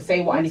I need to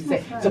say what I need to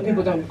say, so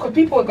people don't. Because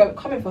people are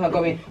coming for her,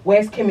 going,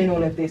 "Where's Kim in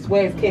all of this?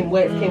 Where's Kim?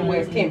 Where's Kim?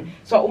 Where's Kim?"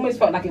 So I almost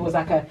felt like it was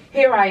like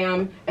here I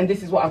am, and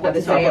this is what I've got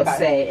to say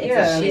about it.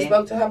 Yeah. She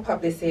spoke to her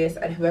publicist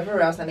and whoever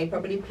else, and they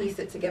probably pieced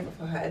it together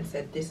for her and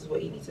said, "This is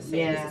what you need to say.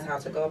 Yeah. This is how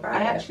to go about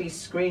it." I actually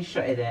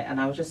screenshotted it,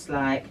 and I was just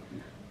like,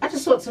 I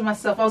just thought to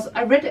myself,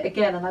 I read it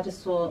again, and I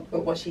just thought,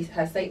 but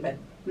her statement?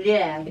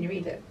 Yeah. Can you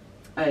read it?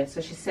 Oh,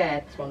 so she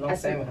said, It's one long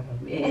statement.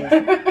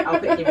 I'll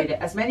quickly read it.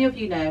 As many of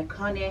you know,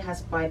 Kanye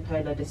has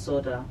bipolar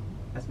disorder.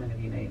 As many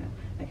of you know.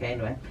 Okay,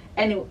 anyway.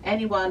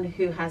 Anyone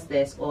who has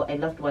this or a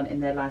loved one in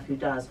their life who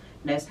does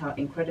knows how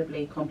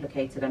incredibly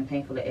complicated and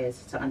painful it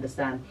is to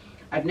understand.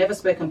 I've never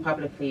spoken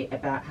publicly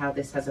about how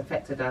this has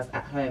affected us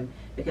at home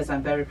because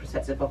I'm very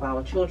protective of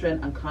our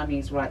children and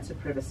Kanye's right to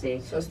privacy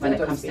when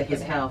it comes to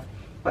his health.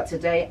 But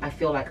today I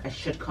feel like I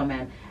should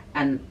comment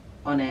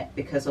on it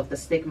because of the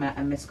stigma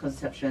and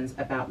misconceptions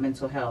about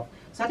mental health.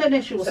 So I don't know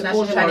if she was for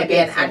him trying or to be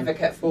an against him.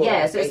 advocate for.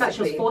 Yeah, so it's like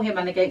she was for him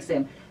and against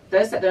him.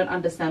 Those that don't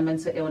understand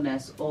mental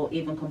illness or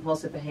even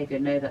compulsive behaviour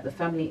know that the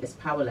family is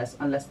powerless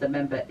unless the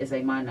member is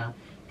a minor.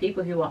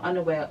 People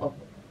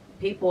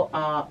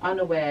are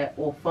unaware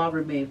or far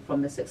removed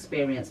from this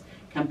experience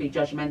can be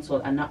judgmental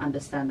and not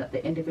understand that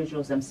the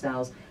individuals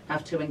themselves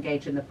have to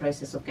engage in the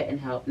process of getting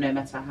help no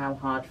matter how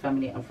hard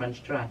family and friends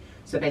try.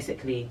 So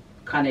basically,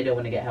 Kanye don't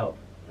want to get help.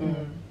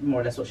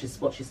 More or less what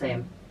she's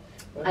saying.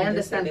 I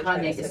understand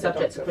Kanye is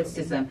subject to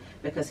criticism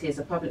because he is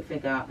a public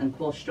figure and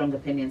calls strong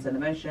opinions and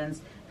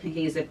emotions.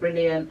 He is a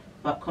brilliant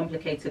but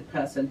complicated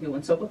person who,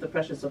 on top of the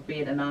pressures of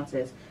being an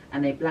artist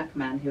and a black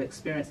man who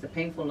experienced the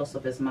painful loss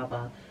of his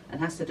mother and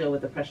has to deal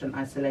with depression and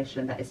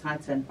isolation that is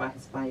heightened by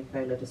his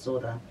bipolar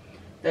disorder.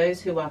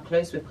 Those who are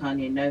close with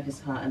Kanye know his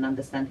heart and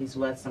understand his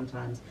words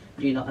sometimes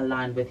do not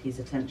align with his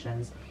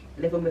intentions.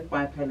 Living with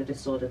bipolar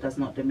disorder does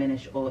not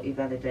diminish or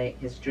invalidate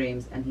his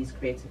dreams and his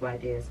creative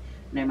ideas,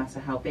 no matter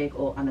how big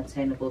or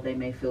unattainable they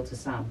may feel to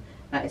some.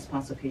 That is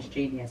part of his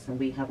genius, and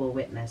we have all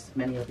witnessed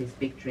many of these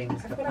big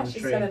dreams have come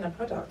she's true. selling a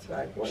product.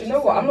 Like, Do you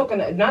know what? I'm not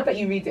gonna. Now that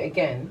you read it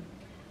again,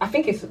 I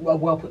think it's a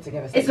well put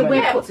together. It's a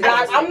well put together.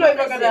 Like, I'm not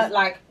even gonna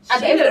like. She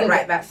didn't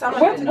write that.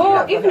 Someone had to do Well,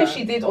 that for even if her.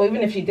 she did, or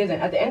even if she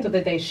didn't, at the end of the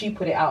day, she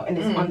put it out, and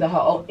it's under her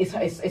own. It's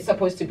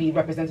supposed to be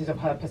representative of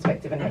her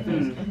perspective and her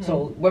views.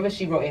 So whether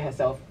she wrote it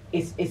herself,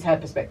 it's her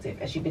perspective,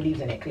 and she believes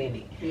in it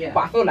clearly. Yeah.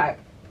 But I feel like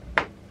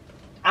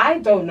I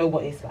don't know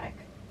what it's like.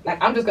 Like,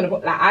 I'm just gonna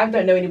put, like, I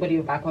don't know anybody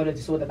with bipolar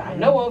disorder that I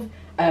know of,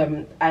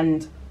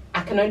 and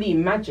I can only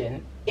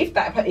imagine if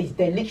if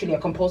they're literally a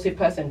compulsive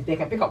person, they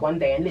can pick up one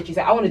day and literally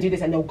say, I want to do this,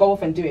 and they'll go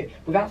off and do it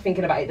without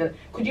thinking about it.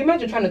 Could you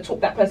imagine trying to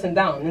talk that person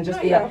down and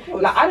just be like,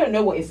 I don't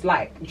know what it's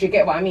like. Do you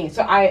get what I mean?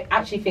 So I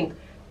actually think,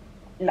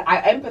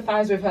 I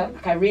empathize with her,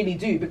 like I really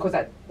do, because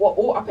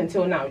all up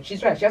until now,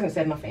 she's right, she hasn't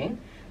said nothing.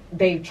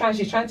 She's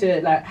trying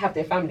to like have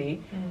their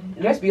family.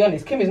 Let's be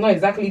honest, Kim is not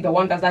exactly the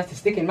one that likes to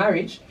stick in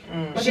marriage.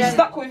 But she's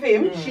stuck with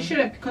him. She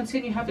shouldn't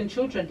continue having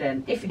children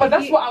then. But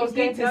that's what I was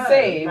going to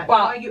say. Like, but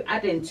why are you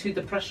adding to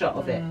the pressure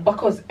of it?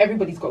 Because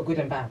everybody's got good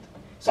and bad.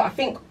 So I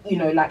think, you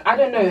know, like, I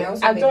don't know.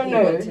 I don't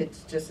know.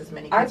 Just as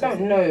many I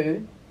don't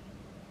know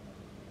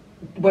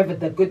whether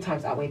the good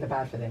times outweigh the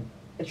bad for them.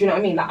 Do you know what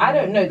I mean? Like, I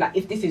don't know, like,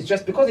 if this is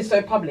just because it's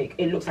so public,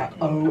 it looks like,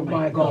 oh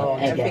my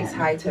god, everything's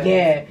heightened.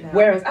 Yeah.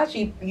 Whereas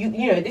actually, you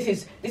know, this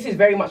is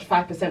very much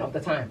 5% of the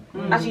time.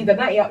 Actually, the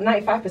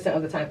 95%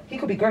 of the time, he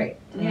could be great,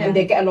 and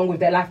they get along with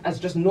their life as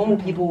just normal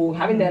people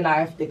having their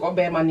life. They got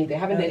bare money, they're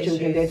having their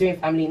children, they're doing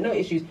family, no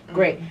issues,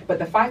 great. But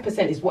the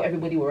 5% is what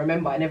everybody will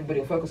remember, and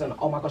everybody will focus on.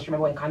 Oh my gosh,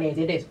 remember when Kanye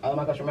did this? Oh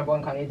my gosh, remember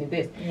when Kanye did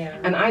this? Yeah.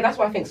 And that's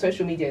why I think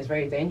social media is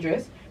very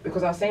dangerous,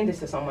 because I was saying this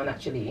to someone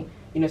actually.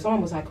 You know,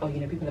 someone was like, oh, you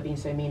know, people are being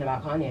so mean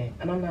about Kanye.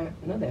 And I'm like,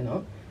 no, they're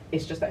not.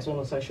 It's just that it's all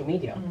on social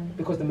media.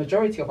 Because the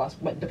majority of us,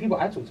 the people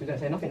I talk to, don't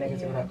say nothing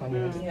negative about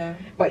Kanye. Yeah.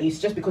 But it's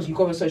just because you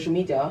go on social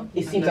media,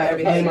 it seems like,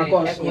 everything- oh my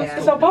gosh, everyone's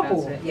it's a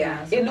bubble.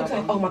 Yeah. It looks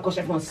like, oh my gosh,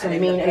 everyone's so And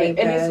mean. the And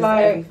papers, it's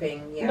like,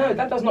 everything, no,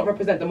 that does not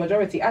represent the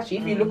majority. Actually,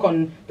 if you look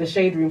on the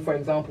Shade Room, for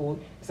example,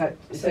 it's like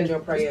Send your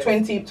prayers.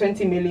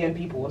 20 million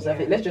people or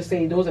something. Yeah. Let's just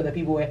say those are the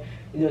people where,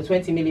 you know,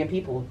 20 million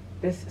people.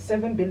 There's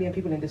 7 billion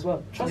people in this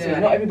world. Trust me,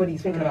 not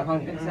everybody's thinking about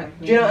Kanye.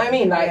 Exactly. Do you know what I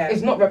mean? Like, Yeah.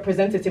 it's not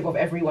representative of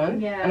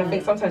everyone. Yeah. And I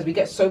think sometimes we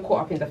get so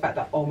caught up in the fact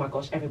that, oh my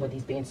gosh,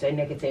 everybody's being so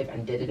negative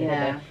and da-da-da-da-da.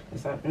 Yeah.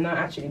 It's like, no,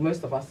 actually,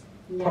 most of us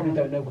probably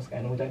don't know what's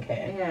going on. We don't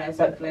care. Yeah,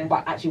 exactly.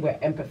 But actually, we're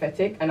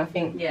empathetic. And I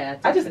think, Yeah,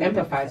 I just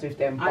definitely. empathize with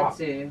them. I But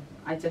do.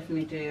 I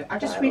definitely do. I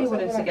just I really also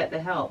want him feel to like- get the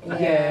help. Like,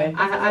 Yeah.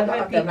 I There's a lot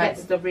hope of he them, like-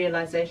 gets the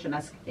realization,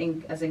 as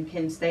in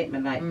Kim's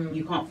statement, like,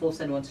 you can't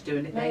force anyone to do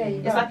anything. Yeah, you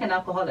It's can't. like an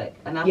alcoholic.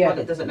 An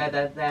alcoholic doesn't know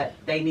that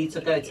they need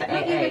to go to Not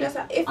AA. even just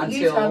that. If you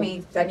until- tell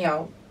me,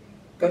 Danielle,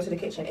 go to the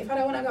kitchen. If I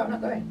don't want to go, I'm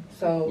not going.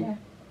 So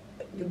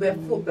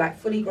we're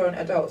fully grown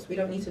adults. We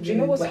don't need to do. do you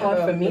know what's hard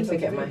whatever for me we're to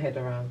told get do. my head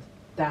around?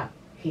 That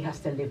he has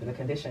to live with a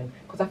condition.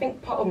 Because I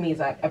think part of me is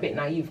like a bit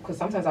naive. Because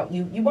sometimes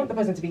you want the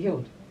person to be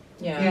healed.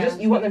 Yeah.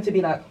 You want them to be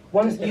like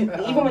Just get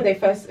better. even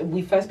when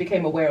we first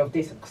became aware of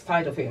this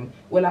side of him,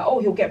 we're like, oh,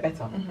 he'll get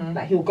better,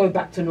 like he'll go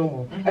back to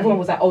normal. Everyone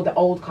was like, oh, the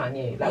old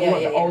Kanye, like we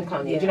want the old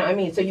Kanye. Do you know what I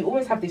mean? So you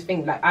always have this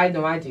thing, like I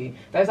know I do,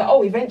 that is like,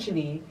 oh,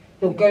 eventually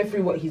he'll go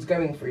through what he's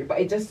going through.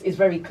 But it just is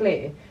very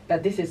clear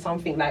that this is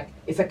something like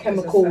it's a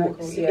chemical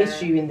cycle,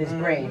 issue in this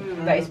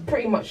brain that is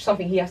pretty much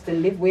something he has to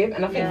live with.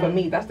 And I think for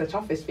me that's the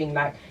toughest thing.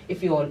 Like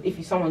if you're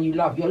someone you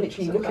love, you're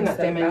literally It's a looking at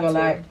them and constant you're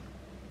battle.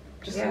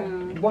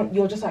 like,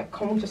 you're just like,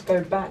 can we just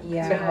go back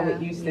to how it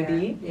used to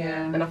be?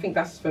 Yeah. And I think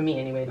that's for me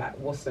anyway, like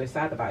what's so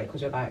sad about it,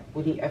 because you're like,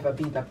 will he ever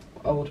be the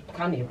old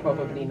Kanye?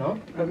 Probably not.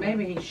 But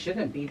maybe he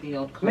shouldn't be the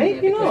old Kanye.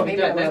 Maybe because not. we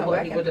Maybe don't that know wasn't what he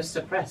working. would have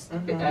suppressed,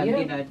 Yeah.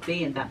 you know,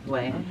 being that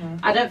way.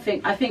 I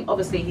think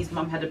obviously his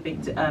mum had a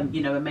big,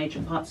 you know, a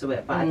major part to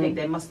it, but I think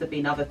there must have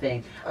been other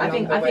things. I Along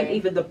think the way.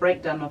 even the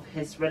breakdown of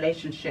his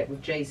relationship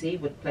with Jay-Z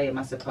would play a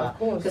massive part. Of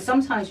course. Because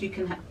sometimes you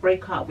can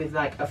break up with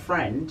like a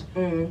friend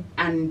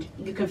and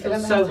you can feel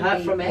doesn't so have to hurt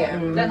be- from it. yeah.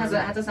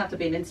 That doesn't have to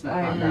be an intimate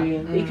I partner. agree.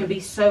 But you can be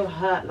so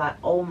hurt, like,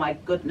 oh my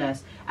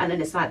goodness. And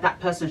then it's like that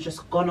person's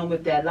just gone on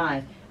with their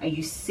life and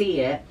you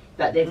see it,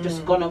 that they've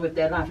just gone on with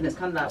their life, and it's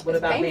kind of like, what It's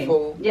about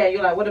painful. me? Yeah,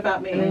 you're like, what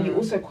about me? And then you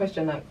also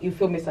question, like, you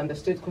feel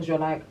misunderstood because you're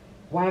like,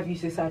 why have you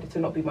decided to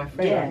not be my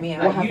friend? Yeah,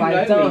 What like, have you I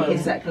know done? me,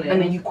 exactly.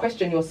 And then you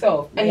question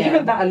yourself. And Yeah.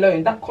 even that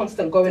alone, that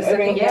constant going The over,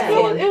 second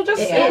guessing. it'll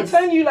just It it'll is.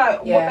 turn you like,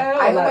 what the Yeah,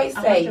 hell? I Like, always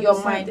say your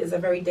 100%. mind is a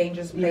very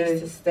dangerous place Yeah.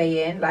 to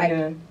stay in. Like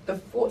Yeah. the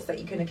thoughts that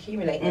you can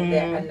accumulate in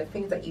there and the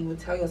things that you will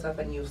tell yourself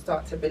and you'll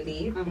start to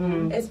believe.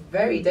 It's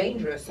very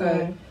dangerous.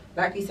 So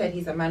like you said,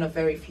 he's a man of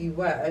very few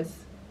words.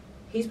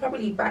 He's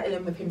probably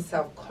battling with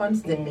himself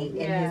constantly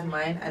in his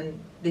mind, and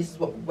this is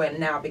what we're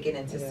now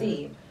beginning to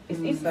see. It's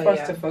easy for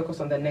us to focus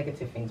on the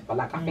negative things, but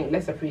like I think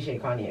let's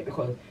appreciate Kanye,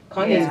 because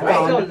Kanye's I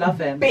still done love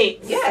him.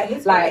 bits. Yeah,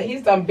 he's like great.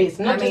 he's done bits,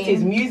 not just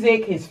his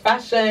music, his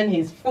fashion,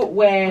 his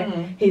footwear,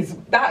 his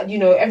that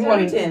everyone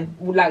everything.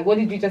 like what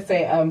did you just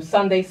say?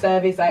 Sunday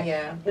service. Like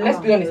let's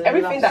be honest,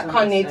 everything that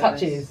Kanye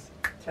touches.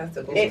 It's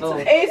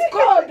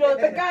good, though.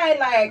 The guy,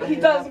 like, he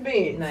does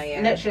bits. No,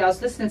 Literally, I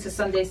was listening to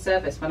Sunday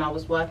service when I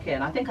was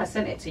working. I think I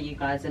sent it to you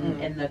guys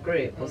in the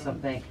group or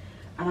something.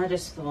 And I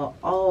just thought,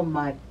 oh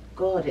my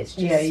God, it's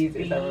just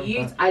beautiful.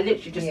 I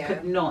literally just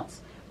could not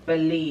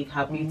believe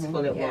how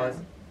beautiful it was.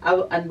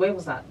 And where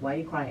was that? Why are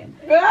you crying?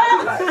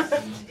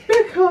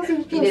 Because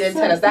it's you didn't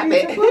tell us that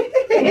bit.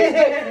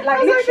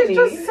 Like, literally.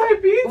 It's just so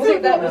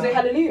beautiful. Was it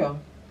Hallelujah?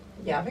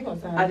 Yeah, I think it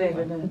was that. I don't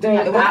even know.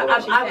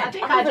 I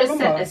think I just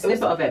sent a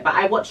snippet of it, but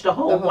I watched the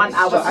whole 1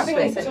 hour I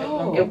think split.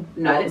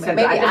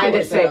 I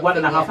didn't say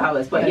 1.5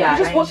 hours, but yeah.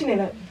 Just watching it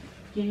like...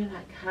 Yeah,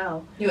 like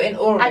how? You're in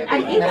awe of it.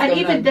 And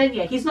even then,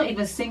 he's not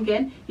even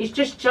singing. He's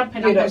just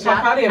jumping up and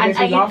down. And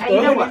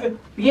you know what?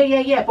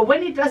 Yeah. But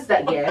when he does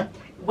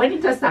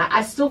that,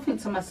 I still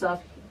think to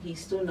myself, he's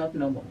still not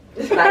normal.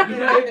 Like,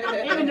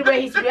 even the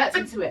way he's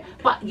reacting to it.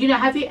 But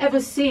have you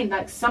ever seen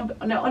like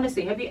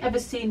honestly, have you ever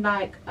seen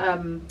like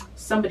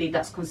somebody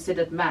that's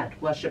considered mad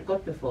worship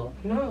God before?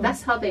 No.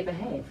 That's how they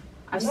behave.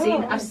 I've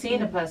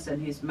seen a person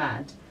who's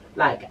mad,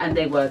 like, and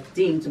they were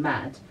deemed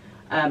mad.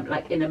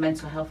 Like in a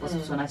mental health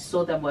hospital, and I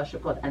saw them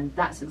worship God, and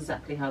that's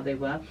exactly how they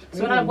were.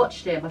 So when I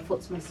watched him, I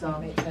thought to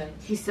myself,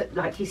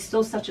 he's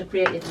still such a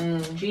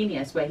creative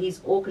genius, where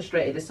he's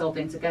orchestrated this whole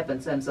thing together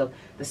in terms of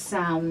the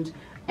sound,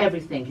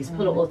 everything. He's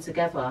put it all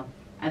together,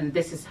 and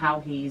this is how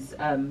he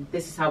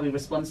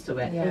responds to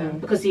it.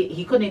 Because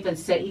he couldn't even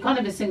he can't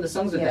even sing the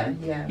songs with them.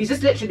 He's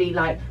just literally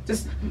like the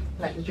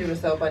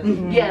Duracell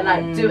bunny.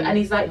 And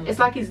he's like, it's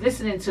like he's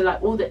listening to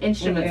like all the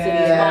instruments in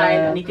his mind,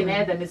 and he can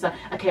hear them. It's like,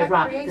 okay,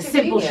 right, the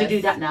cymbals should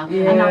do that now,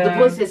 and now the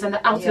voices and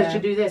the altos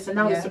should do this, and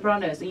now the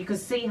sopranos, and you can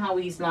see how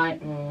he's like,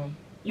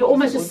 you're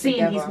almost just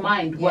seeing his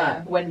mind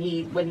work when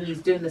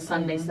he's doing the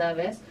Sunday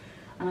service.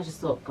 And I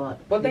just thought, God.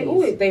 But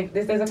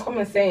there's a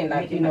common saying,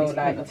 like,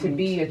 like to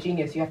be a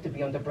genius, you have to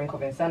be on the brink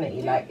of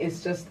insanity. Like,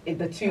 it's just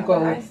the two go.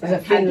 There's a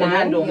thin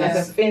line.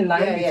 There's a thin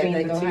line between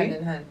the two. Hand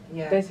in hand.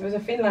 There's a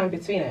thin line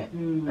between it,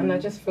 and I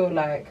just feel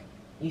like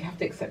you have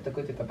to accept the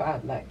good with the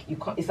bad. Like, you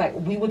can't. It's like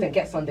we wouldn't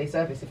get Sunday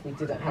service if we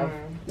didn't have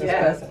this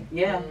person.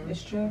 Yeah,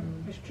 it's true.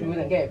 It's true. We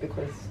wouldn't get it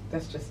because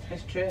that's just.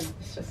 It's true.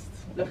 It's just.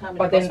 Look how many.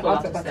 But then I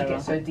was about to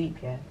get so deep.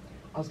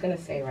 I was gonna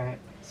say, right.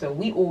 So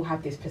we all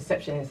have this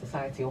perception in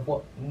society of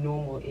what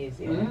normal is.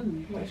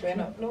 Which we're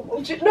not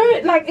normal.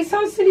 No, like it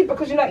sounds silly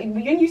because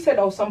when you said,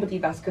 somebody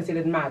that's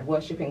considered mad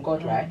worshipping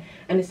God, right?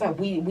 And it's like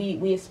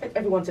we expect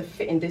everyone to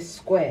fit in this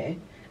square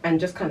and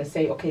just kind of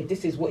say, okay,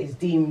 this is what is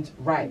deemed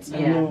right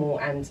and normal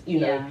and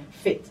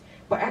fit.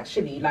 But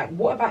actually, like,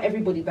 what about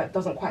everybody that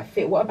doesn't quite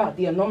fit? What about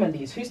the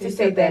anomalies? Who's to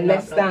say they're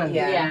less than?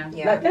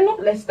 Like, they're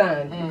not less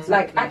than.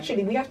 Like,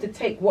 actually, we have to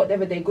take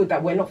whatever they're good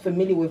that we're not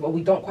familiar with or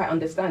we don't quite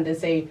understand and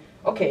say,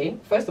 okay,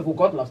 first of all,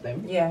 God loves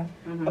them.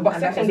 But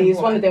secondly, it's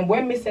one of them,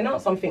 we're missing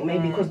out something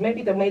maybe because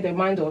maybe they made their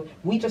mind or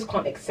we just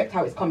can't accept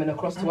how it's coming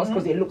across to us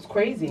because it looks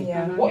crazy.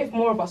 What if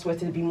more of us were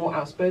to be more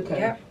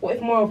outspoken? What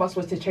if more of us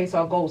was to chase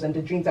our goals and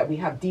the dreams that we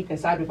have deep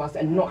inside with us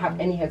and not have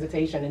any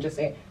hesitation and just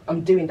say,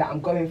 I'm doing that,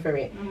 I'm going for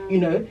it,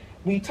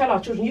 We tell our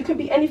children, you can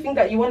be anything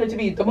that you wanted to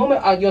be. The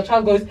moment your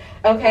child goes,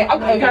 okay, I'm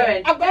going.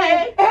 Hey,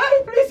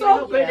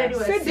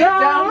 please, sit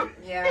down.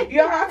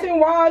 You're acting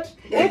wild.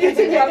 Where do you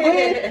think you're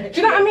going? Do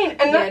you know what I mean?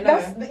 And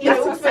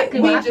that's exactly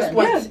what we just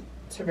want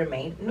to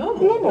remain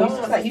normal.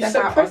 It's like you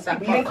suppress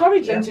people. You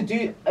encourage them to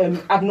do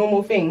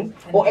abnormal things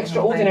or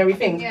extraordinary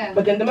things.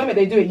 But then the moment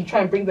they do it, you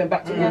try and bring them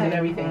back to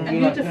ordinary things.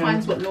 And who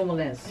defines what normal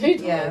is? Who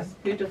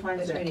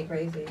defines it? It's really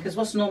crazy. Because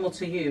what's normal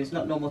to you is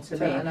not normal to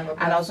me. And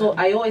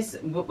I always,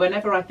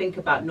 whenever I think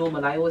about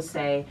normal, I always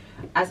say,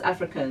 as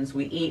Africans,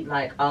 we eat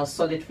like our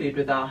solid food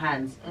with our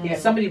hands.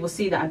 Somebody will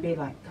see that and be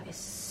like, that is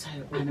so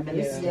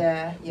animalistic.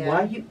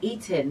 Why are you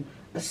eating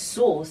a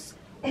sauce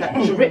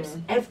that drips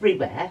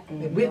everywhere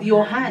with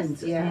your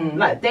hands?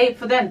 Like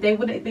for them, they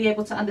wouldn't be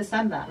able to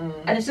understand that.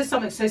 And it's just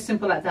something so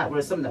simple like that, where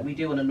it's something that we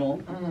do on a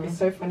norm. It's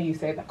so funny you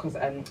say that because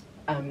I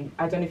don't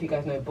know if you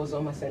guys know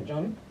Bozoma St.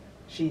 John.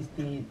 She's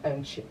the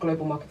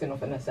global marketing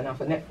officer now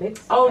for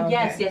Netflix. Oh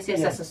yes,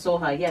 I saw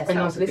her. Yes, and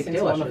I was listening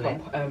to one of her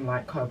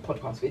her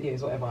podcast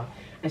videos, or whatever,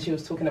 and she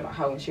was talking about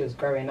how when she was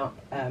growing up,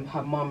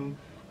 her mum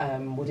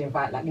would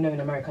invite, like, in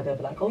America they'll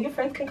be like, oh, your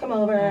friends can come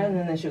over,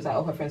 and then she was like,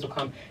 oh, her friends will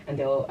come, and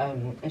they'll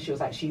and she was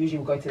like, she usually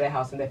will go to their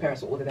house and their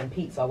parents will order them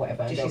pizza or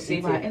whatever. Did she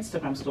see my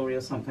Instagram story or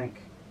something?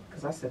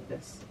 Because I said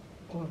this.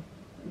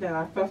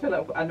 Yeah, I feel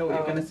like I know what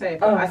you're going to say.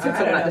 But I said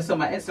something like this on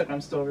my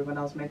Instagram story when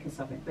I was making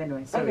something. But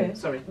anyway,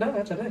 sorry. No,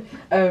 that's okay.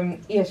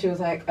 Yeah, she was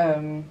like,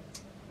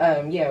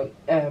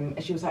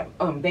 she was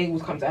like, they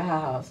would come to her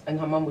house and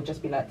her mum would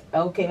just be like,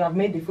 okay, I've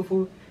made the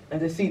fufu,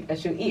 and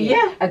she'll eat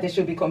it, and then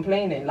she'll be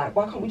complaining like,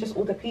 why can't we just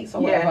order pizza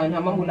or whatever? And her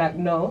mum will like,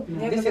 no,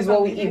 this is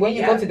what we eat. When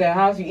you go to their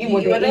house, you eat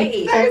what they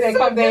eat. So they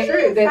come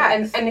there,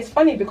 and it's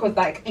funny because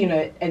like, you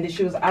know, and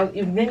she was out.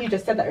 When you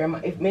just said that,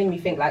 it made me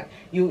think like,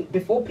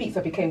 before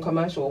pizza became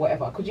commercial or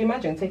whatever, could you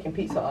imagine taking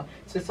pizza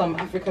to some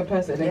African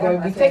person and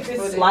going, we take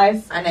this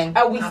slice and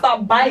we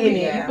start biting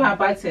it. You can't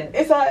bite it.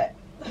 It's like,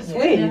 that's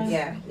weird.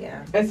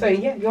 Yeah. And so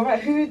you're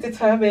right. Who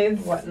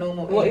determines what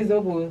normal? What is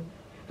normal?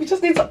 We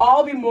just need to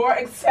all be more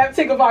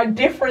accepting of our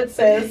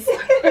differences.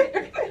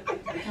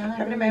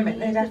 Having a moment,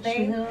 no,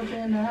 Daphne.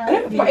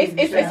 But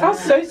it sounds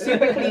so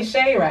super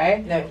cliche,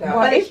 right? No,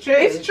 but it's true.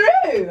 It's true.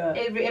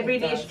 It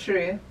really is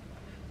true.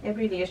 It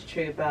really is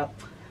true. But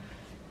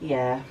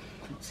yeah,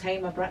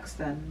 Tamar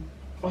Braxton.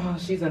 Oh,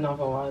 she's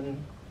another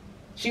one.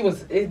 She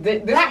was. This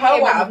came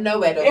out of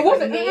nowhere. Though. It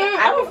wasn't.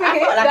 I don't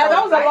think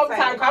that was a long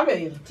time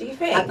coming. Do you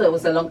think? I thought it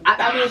was a long.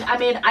 I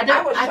mean, I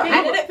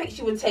didn't think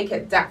she would take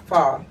it that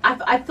far.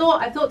 I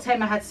thought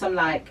Tamar had some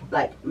like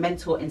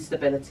mental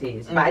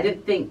instabilities, but I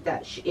didn't think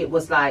that it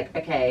was like,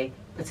 okay,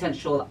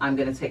 potential. I'm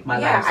going to take my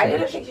life. Yeah, I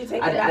didn't think she'd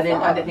take it that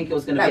far. I didn't think it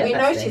was going to be. We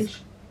know she's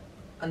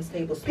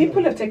unstable.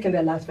 People have taken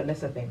their lives for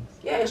lesser things.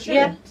 Yeah, it's true.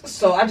 Yeah.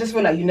 So I just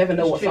feel like you never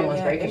know what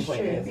someone's breaking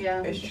point is.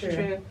 Yeah, it's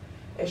true.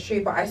 It's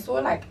true, but I saw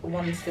like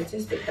one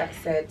statistic that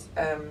said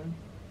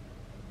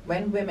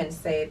when women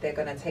say they're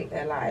gonna take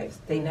their lives,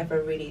 they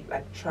never really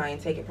like try and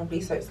take it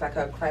properly. So it's like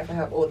a cry for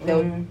help, or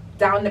they'll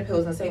down the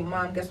pills and say,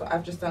 "Mom, guess what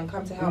I've just done?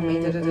 Come to help me."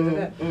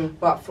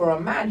 But for a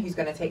man who's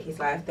gonna take his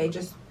life, the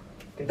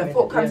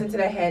thought comes into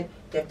their head,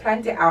 they've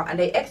planned it out and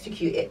they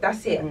execute it.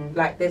 That's it.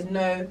 Like there's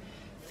no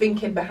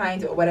thinking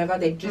behind it or whatever.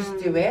 They just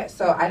do it.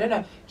 So I don't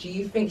know. Do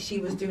you think she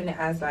was doing it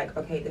as like,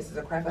 okay, this is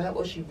a cry for help,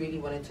 or she really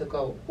wanted to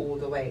go all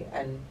the way?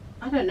 And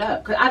I don't know.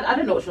 Cause I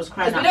don't know what she was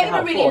crying out for. We don't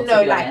even really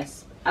know. Like,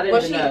 I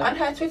don't even know. On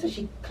her Twitter,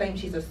 she claims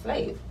she's a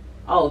slave.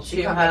 Oh,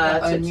 to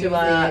her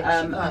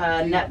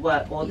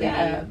network or the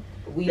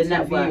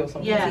network.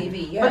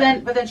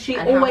 TV, But then she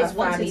always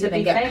wanted to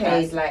be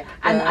famous. Like,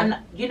 and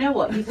you know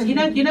what? you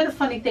know the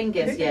funny thing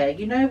is,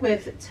 you know,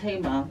 with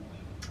Tamar,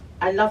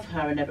 I love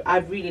her and I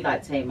really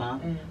like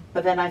Tamar.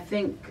 But then I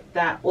think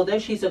that although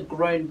she's a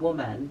grown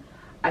woman,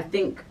 I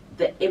think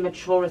the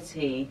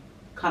immaturity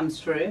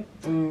comes through,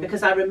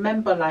 because I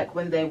remember like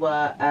when they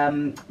were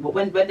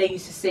when they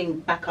used to sing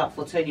backup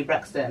for Toni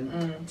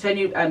Braxton.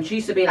 Toni, she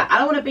used to be like, I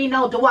don't want to be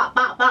no doo-wop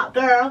bop bop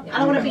girl. I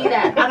don't want to be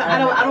that.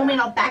 I don't mean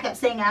no backup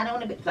singer. I don't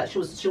want to be like she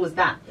was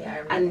that. Yeah, I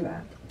remember and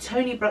that.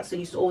 Toni Braxton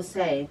used to always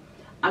say,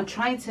 I'm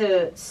trying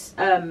to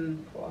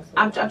I'm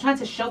trying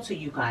to shelter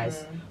you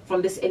guys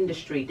from this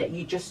industry that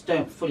you just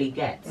don't fully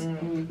get.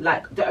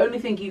 Like the only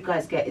thing you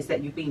guys get is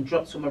that you've been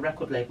dropped from a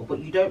record label, but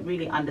you don't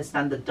really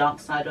understand the dark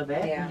side of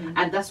it.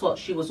 And that's what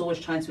she was always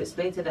trying to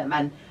explain to them.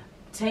 And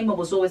Tamar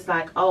was always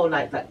like, oh,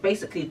 like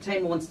basically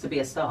Tamar wants to be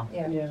a star.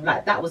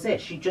 Like that was it.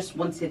 She just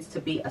wanted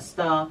to be a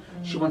star.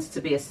 She wanted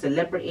to be a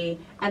celebrity,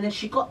 and then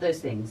she got those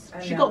things.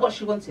 She got what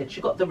she wanted. She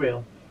got the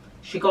real.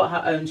 She got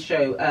her own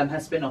show, her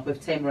spin-off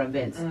with Tamar and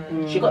Vince.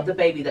 She got the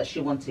baby that she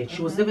wanted.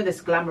 She was living this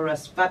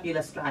glamorous,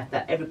 fabulous life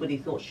that everybody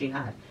thought she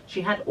had.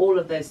 She had all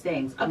of those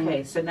things.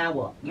 Okay, so now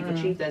what? You've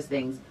achieved those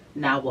things.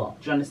 Now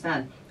what? Do you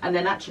understand? And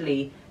then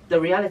actually,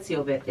 the reality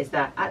of it is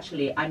that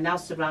actually I'm now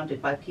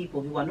surrounded by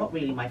people who are not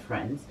really my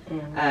friends,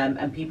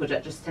 and people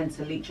that just tend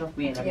to leech off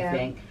me and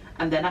everything.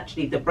 And then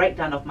actually the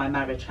breakdown of my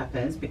marriage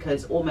happens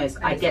because almost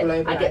I get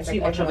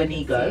too much of an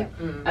ego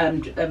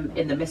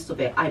in the midst of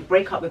it. I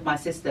break up with my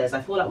sisters.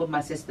 I fall out with my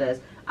sisters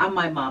and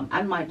my mum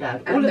and my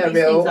dad. All of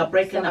these things are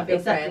breaking up.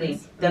 Exactly.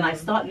 Then I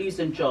start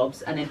losing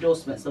jobs and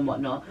endorsements and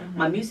whatnot.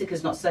 My music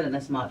is not selling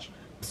as much.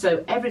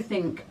 So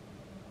everything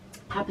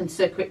happened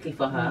so quickly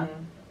for her.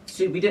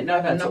 So we didn't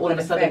know her until all of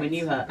a sudden we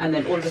knew her. And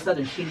then all of a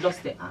sudden she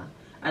lost it.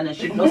 And then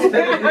she lost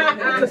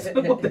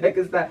it. What the heck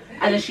is that?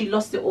 And then she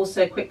lost it all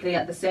so quickly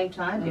at the same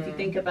time, if you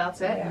think about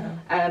it.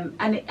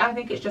 I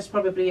think it's just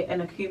probably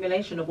an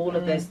accumulation of all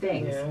of those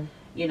things.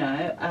 You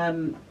know,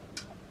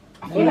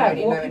 I feel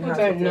like what people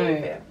don't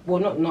know,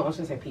 well, not I was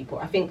going to say people,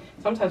 I think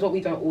sometimes what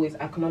we don't always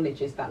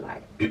acknowledge is that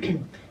like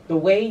the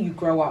way you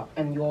grow up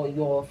and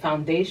your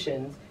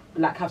foundations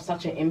like have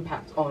such an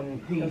impact on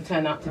who you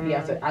turn out to be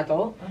as an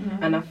adult.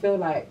 And I feel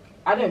like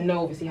I don't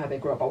know obviously how they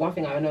grew up, but one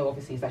thing I know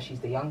obviously is that she's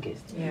the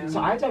youngest.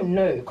 So I don't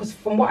know, because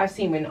from what I've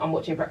seen when I'm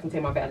watching Braxton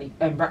Tamar Valley,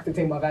 Braxton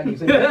Tamar Valley,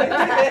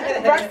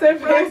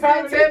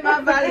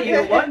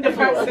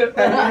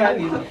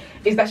 wonderful,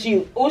 is that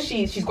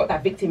she's got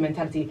that victim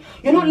mentality.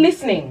 You're not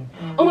listening.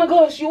 Oh my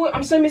gosh,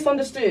 I'm so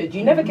misunderstood.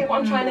 You never get what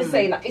I'm trying to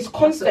say. Like it's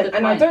constant,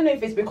 and I don't know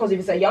if it's because if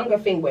it's a younger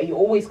thing where you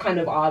always kind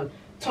of are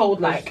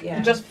told like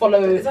just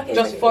follow,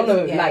 just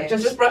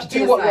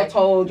do what you're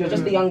told. You're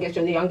just the youngest.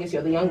 You're the youngest.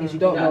 You're the youngest. You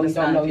don't know. You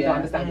don't know. You don't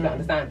understand. You don't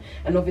understand.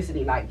 And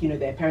obviously, like, you know,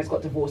 their parents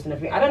got divorced and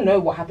everything. I don't know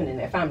what happened in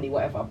their family,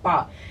 whatever.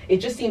 But it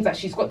just seems like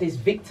she's got this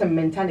victim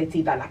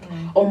mentality that like,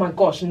 oh my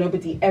gosh,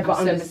 nobody ever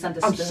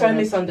understands. I'm so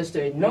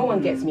misunderstood. No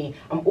one gets me.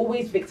 I'm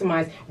always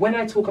victimized. When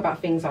I talk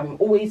about things, I'm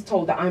always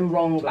told that I'm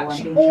wrong. Like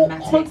she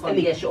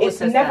constantly.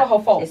 It's never her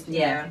fault.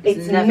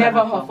 It's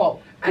never her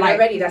fault. And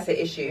already that's an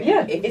issue.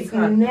 Yeah, if it's you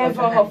can't never her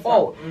comprehend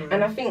fault. that.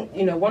 And I think,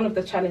 you know, one of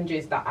the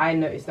challenges that I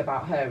noticed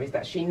about her is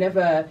that she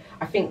never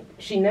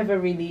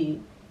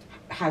really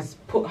has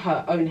put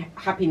her own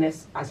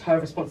happiness as her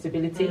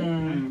responsibility.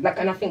 Like,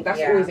 and I think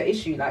that's always an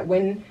issue. Like,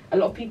 when a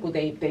lot of people,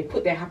 they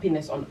put their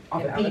happiness on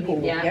other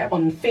people,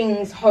 on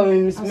things,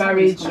 homes,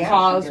 marriage,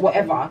 cars,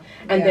 whatever.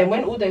 And then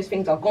when all those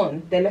things are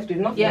gone, they're left with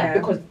nothing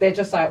because they're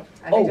just like,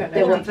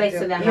 they want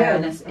placing their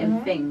happiness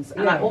in things.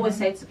 And I always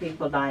say to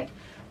people, like,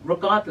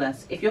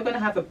 regardless, if you're going to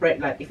have a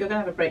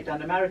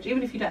breakdown in marriage,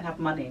 even if you don't have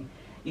money,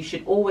 you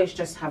should always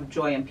just have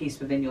joy and peace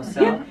within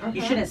yourself.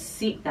 You shouldn't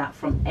seek that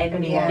from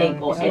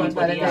anything or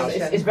anybody else.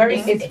 It's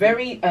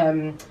very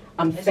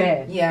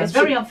unfair. Yeah, it's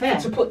very unfair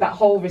to put that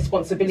whole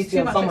responsibility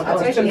on someone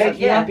else to make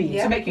you happy.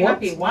 To make you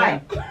happy,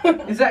 why?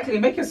 Exactly,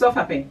 make yourself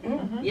happy.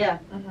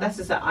 That's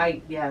just that.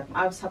 I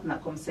was having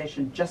that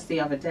conversation just the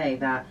other day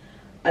that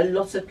a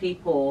lot of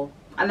people,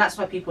 and that's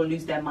why people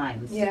lose their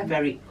minds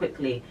very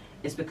quickly.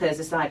 It's because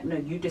it's like, no,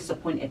 you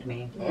disappointed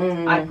me.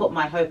 I put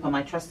my hope and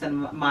my trust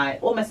and my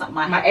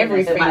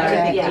everything.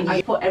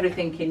 I put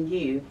everything in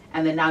you,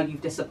 and then now you've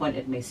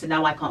disappointed me. So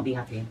now I can't be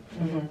happy.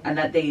 And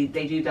that they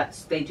do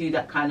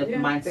that kind of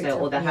mindset,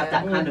 or they have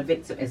that kind of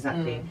victim.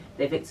 Exactly,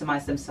 they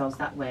victimize themselves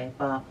that way.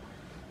 But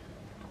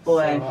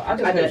boy, I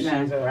just hope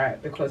she's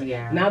alright, because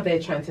now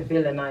they're trying to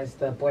villainize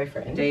the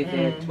boyfriend,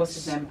 David. What's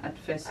his name? At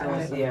first, I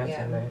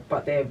don't know.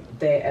 But I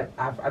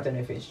don't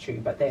know if it's true.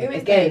 But they're who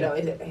is they though?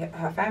 Is it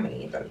her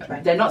family?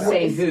 They're not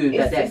saying who.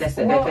 They're saying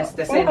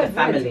the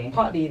family.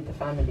 Partly the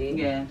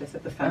family. Yeah, they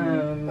said the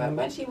family. But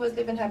when she was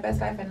living her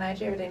best life in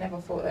Nigeria, they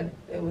never thought that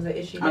it was an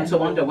issue. And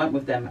Tawanda went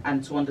with them,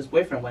 and Tawanda's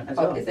boyfriend went as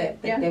well. Oh, is it?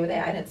 Yeah. They were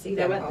there. I didn't see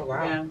them. Oh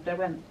wow. Yeah, they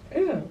went.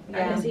 Yeah.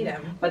 I didn't see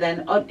them. But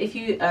then, if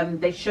you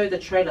they show the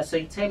trailer,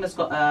 so Tamer's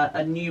got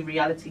a new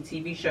reality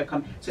TV show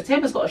come. So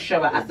Tamer's got a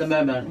show at the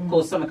moment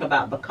called something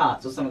about the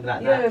carts or something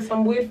like that. Yeah,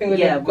 some weird thing.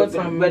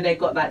 When they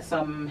got like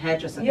some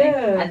hairdresser thing,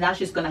 and now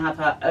she's gonna have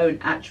her own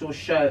actual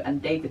show,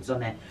 and David's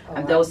on it.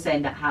 And they were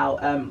saying that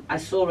how I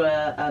saw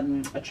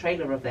a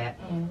trailer of it,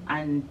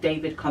 and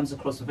David comes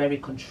across very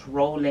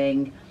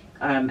controlling.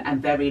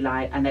 And very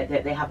and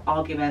they have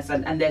arguments,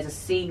 and there's a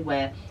scene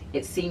where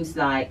it seems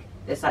like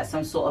there's like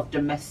some sort of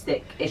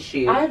domestic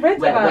issue. I read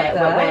about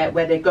that.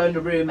 Where they go in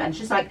the room and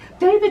she's like,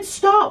 David,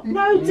 stop!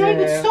 No,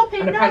 David, stop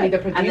it! And apparently the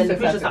producer, and then the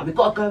producer's like, we've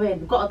got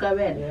to go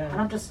in. Yeah.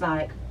 And I'm just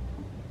like,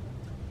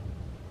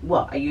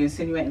 what? Are you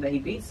insinuating that he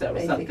beats her or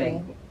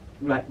something?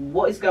 Like,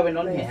 what is going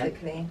on here?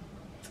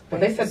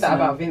 But they said that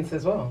about Vince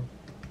as well.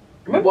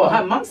 Remember? Well,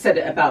 her mum said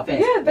it about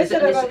Vince. Yeah, they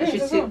said it about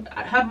Vince as well.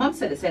 Her mum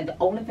said it, saying the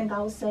only thing I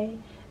will say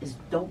is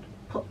don't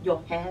put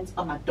your hands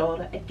on my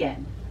daughter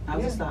again. I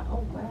was just like,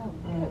 oh wow.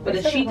 But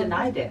then she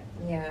denied it.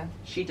 Yeah.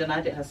 She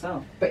denied it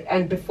herself.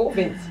 And before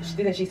Vince,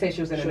 didn't she say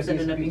she was in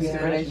an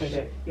abusive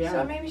relationship? Yeah.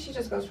 So maybe she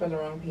just goes for the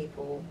wrong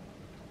people.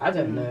 I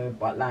don't know,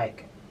 but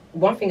like,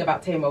 one thing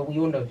about Tamer, we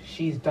all know,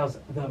 she does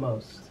the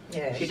most.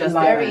 Yeah, she does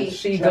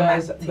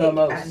the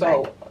most.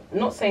 So,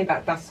 not saying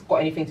that that's got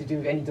anything to do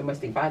with any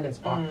domestic violence,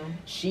 but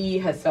she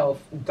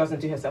herself doesn't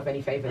do herself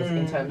any favors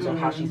in terms of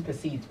how she's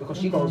perceived, because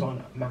she goes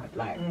on mad.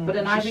 Like, but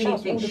then I really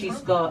think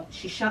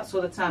she shouts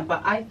all the time.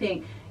 But I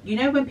think, you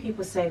know, when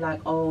people say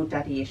like, oh,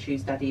 daddy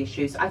issues, I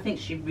think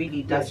she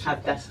really does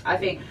have that. I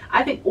think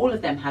all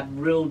of them have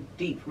real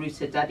deep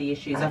rooted daddy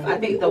issues. I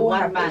think the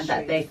one man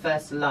that they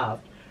first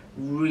loved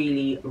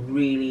really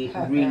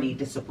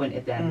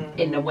disappointed them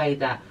in a way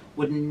that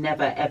would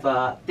never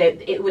ever,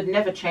 it would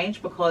never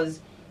change,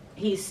 because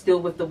he's still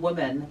with the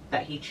woman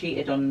that he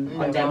cheated on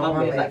their mum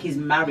with. Like, he's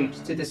married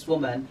to this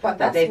woman, but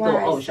that they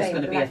thought, oh, it's just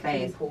going to be a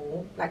phase.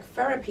 Like,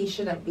 therapy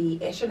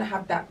shouldn't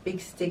have that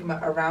big stigma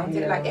around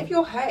it. Like, if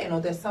you're hurting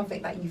or there's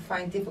something that you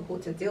find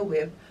difficult to deal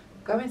with,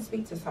 go and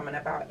speak to someone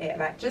about it.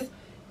 Like, just,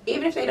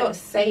 even if they don't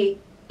say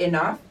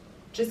enough,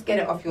 just get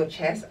it off your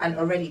chest, and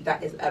already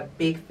that is a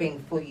big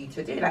thing for you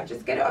to do. Like,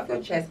 just get it off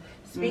your chest,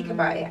 speak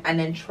about it, and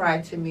then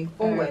try to move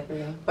forward.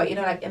 But, you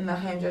know, like, in the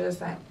homes, you're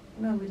just like,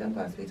 no, we don't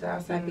go and speak to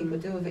outside people,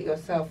 deal with it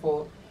yourself.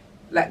 Or,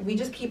 like, we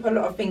just keep a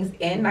lot of things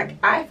in. Like,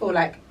 I feel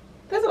like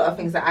there's a lot of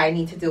things that I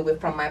need to deal with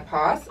from my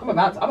past. I'm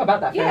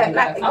about that. Yeah,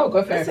 like, I would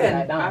go therapy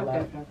right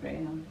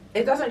now.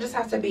 It doesn't just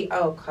have to be,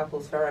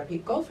 couples therapy.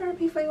 Go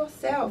therapy for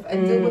yourself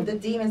and deal with the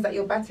demons that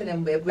you're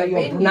battling with. That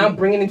you're now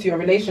bringing into your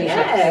relationship.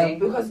 Yeah,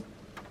 because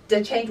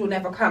the change will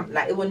never come.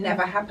 Like, it will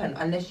never happen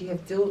unless you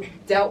have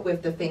dealt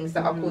with the things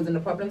that are causing the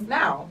problems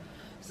now.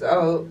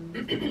 So,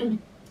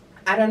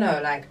 I don't know.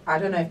 Like, I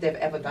don't know if they've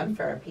ever done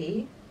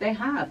therapy. They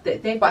have.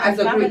 They've but as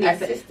a group, as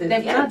sisters,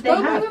 they've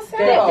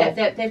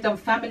done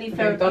family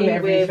therapy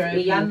with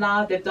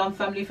Iyanla. They've done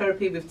family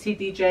therapy with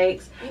TD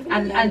Jakes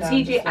and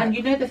TJ. And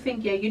you know the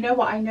thing, you know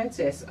what I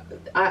noticed?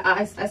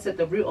 I said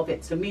the root of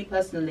it, to me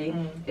personally,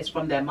 is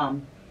from their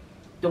mum.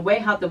 The way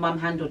how the mum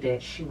handled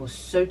it, she was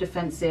so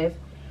defensive.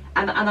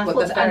 And I thought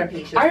the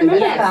therapy. I remember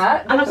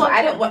that. And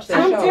I didn't watch the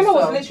show. Tamer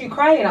was literally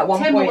crying at one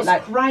point. Tamer was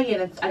like,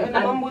 crying, and the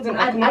mum wouldn't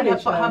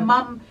acknowledge her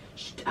mum.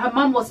 her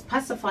mum was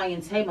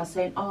pacifying Tamar,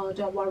 saying, "Oh,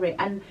 don't worry,"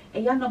 and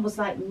Iyanla was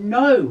like,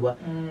 "No,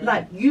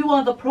 like you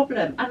are the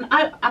problem." And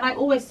I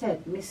always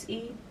said, "Miss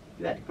E,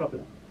 you had the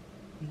problem."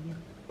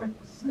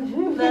 Do you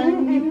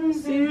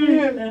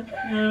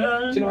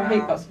know I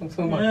hate that song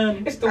so much?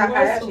 It's the worst.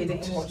 I actually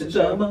didn't watch the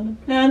show.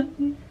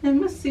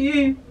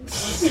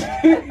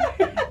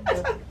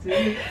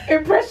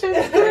 Impressions.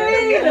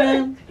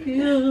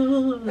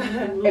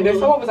 And then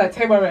someone was like,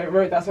 Tamar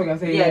wrote that song. I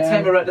was like, Yeah,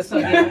 Tamar wrote the song.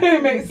 Yeah.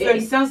 It makes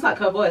sense. It sounds like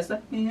her voice.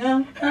 Like,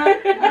 Anyway,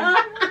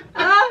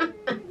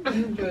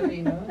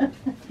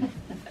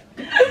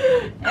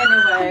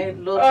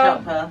 Lord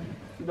help her.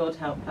 Lord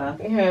help her.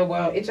 Yeah,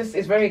 well, it's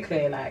very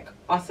clear, like,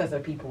 us as a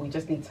people, we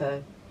just need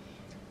to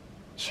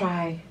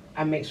try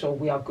and make sure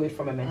we are good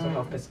from a mental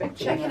health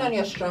perspective. Check in on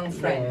your strong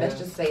friend. Yeah. Let's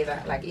just say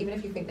that. Like, even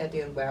if you think they're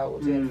doing well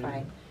or doing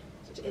fine,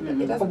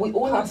 it doesn't but we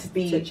all cost have to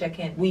be to check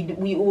in.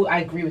 We all, I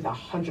agree with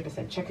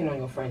 100%, checking on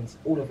your friends,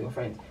 all of your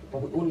friends,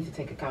 but we all need to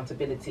take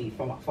accountability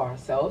for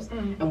ourselves.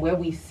 And where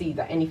we see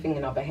that anything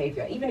in our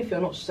behavior, even if you're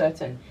not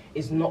certain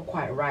is not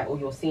quite right, or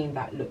you're seeing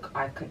that, look,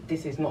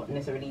 this is not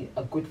necessarily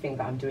a good thing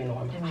that I'm doing, or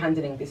I'm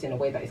handling this in a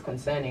way that is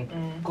concerning,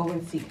 go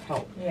and seek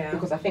help.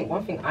 Because I think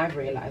one thing I've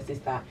realized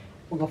is that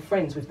your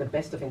friends with the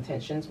best of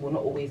intentions will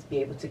not always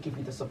be able to give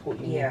you the support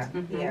you need.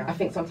 I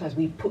think sometimes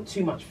we put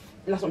too much,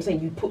 that's what I'm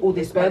saying, you put all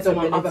this burden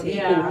on other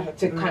people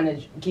to kind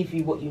of give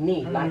you what you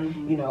need. Like,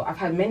 you know, I've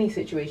had many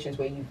situations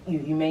where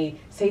you may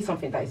say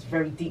something that is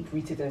very deep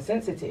rooted and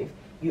sensitive,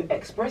 you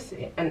express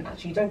it, and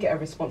actually you don't get a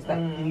response that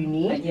you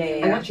need,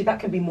 and actually that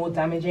can be more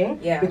damaging,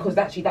 because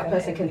actually that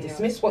person can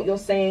dismiss what you're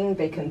saying,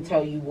 they can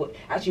tell you what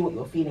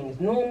you're feeling is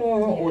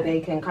normal, or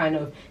they can kind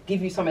of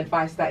give you some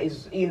advice that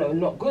is, you know,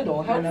 not good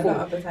or helpful. And a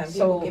lot of the time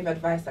people give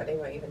advice that they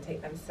won't even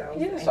take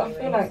themselves. So I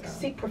feel like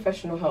seek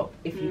professional help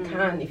if you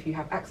can, if you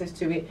have access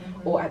to it,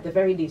 or at the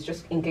very least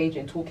just engage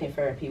in talking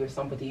therapy with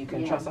somebody you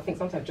can trust. I think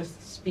sometimes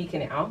just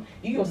speaking it out,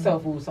 you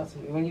yourself will start to,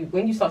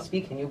 when you start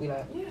speaking, you'll be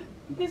like,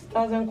 this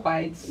doesn't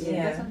quite,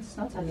 it's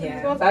not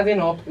adding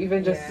up,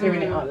 even just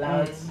hearing it out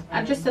loud.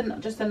 And just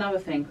another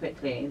thing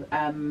quickly,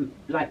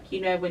 like,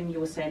 you know, when you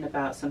were saying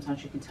about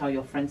sometimes you can tell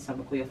your friends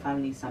something or your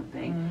family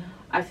something,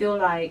 I feel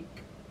like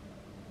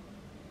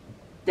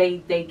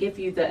they give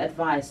you the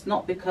advice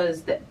not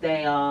because that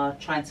they are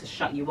trying to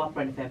shut you up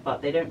or anything,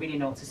 but they don't really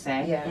know what to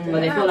say.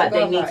 But they feel like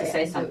they need to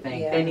say something.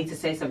 They need to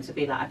say something to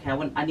be like,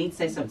 okay, I need to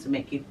say something to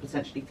make you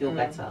potentially feel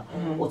better,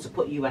 or to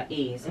put you at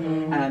ease.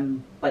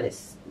 But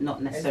it's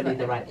not necessarily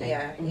the right thing.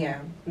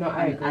 No,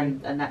 I agree.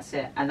 And that's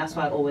it. And that's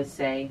why I always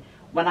say,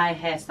 when I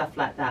hear stuff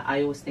like that,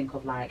 I always think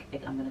of, like,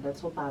 I'm going to go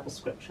to a Bible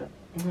scripture,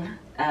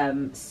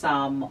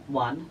 Psalm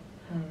 1.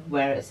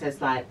 Where it says,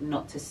 like,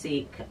 not to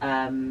seek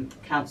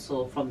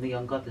counsel from the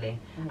ungodly.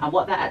 And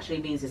what that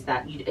actually means is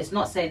that it's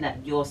not saying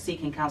that you're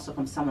seeking counsel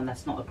from someone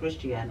that's not a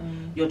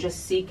Christian. You're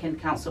just seeking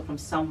counsel from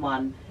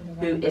someone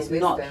who is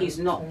not, he's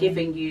not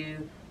giving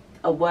you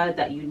a word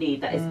that you need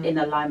that is in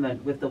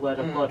alignment with the word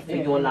of God for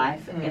your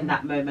life in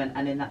that moment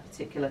and in that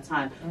particular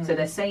time. So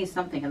they're saying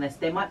something, and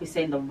they might be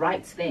saying the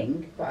right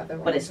thing,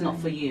 but it's not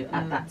for you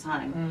at that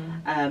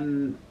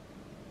time.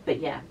 But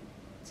yeah,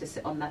 to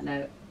sit on that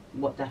note,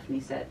 what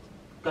Daphne said,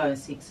 go and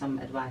seek some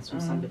advice from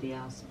somebody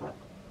else. But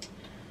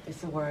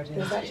it's a word.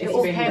 There's a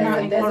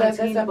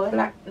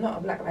not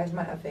a Black Lives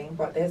Matter thing,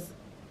 but there's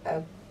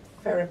a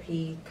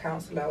therapy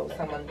counsellor or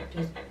someone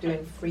who's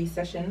doing free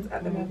sessions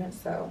at the moment.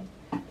 So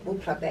we'll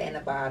plug that in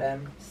the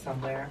bottom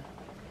somewhere.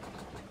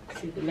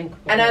 See the link.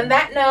 And on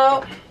that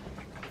note,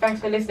 thanks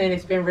for listening.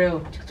 It's been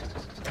real.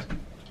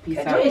 Peace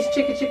out. It's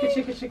chicka chicka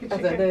chicka chicka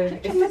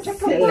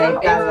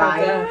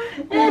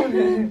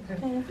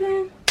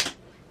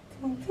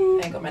I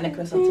ain't got my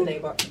necklace on today,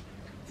 but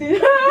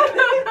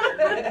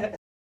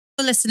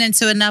For listening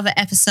to another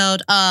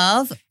episode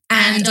of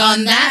And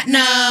on that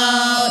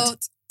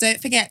note, don't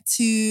forget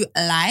to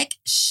like,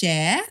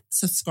 share,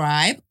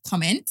 subscribe,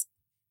 comment,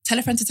 tell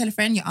a friend to tell a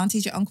friend, your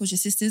aunties, your uncles, your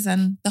sisters,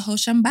 and the whole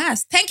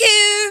shambas. Thank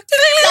you.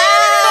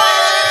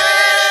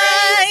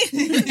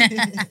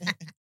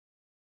 Bye.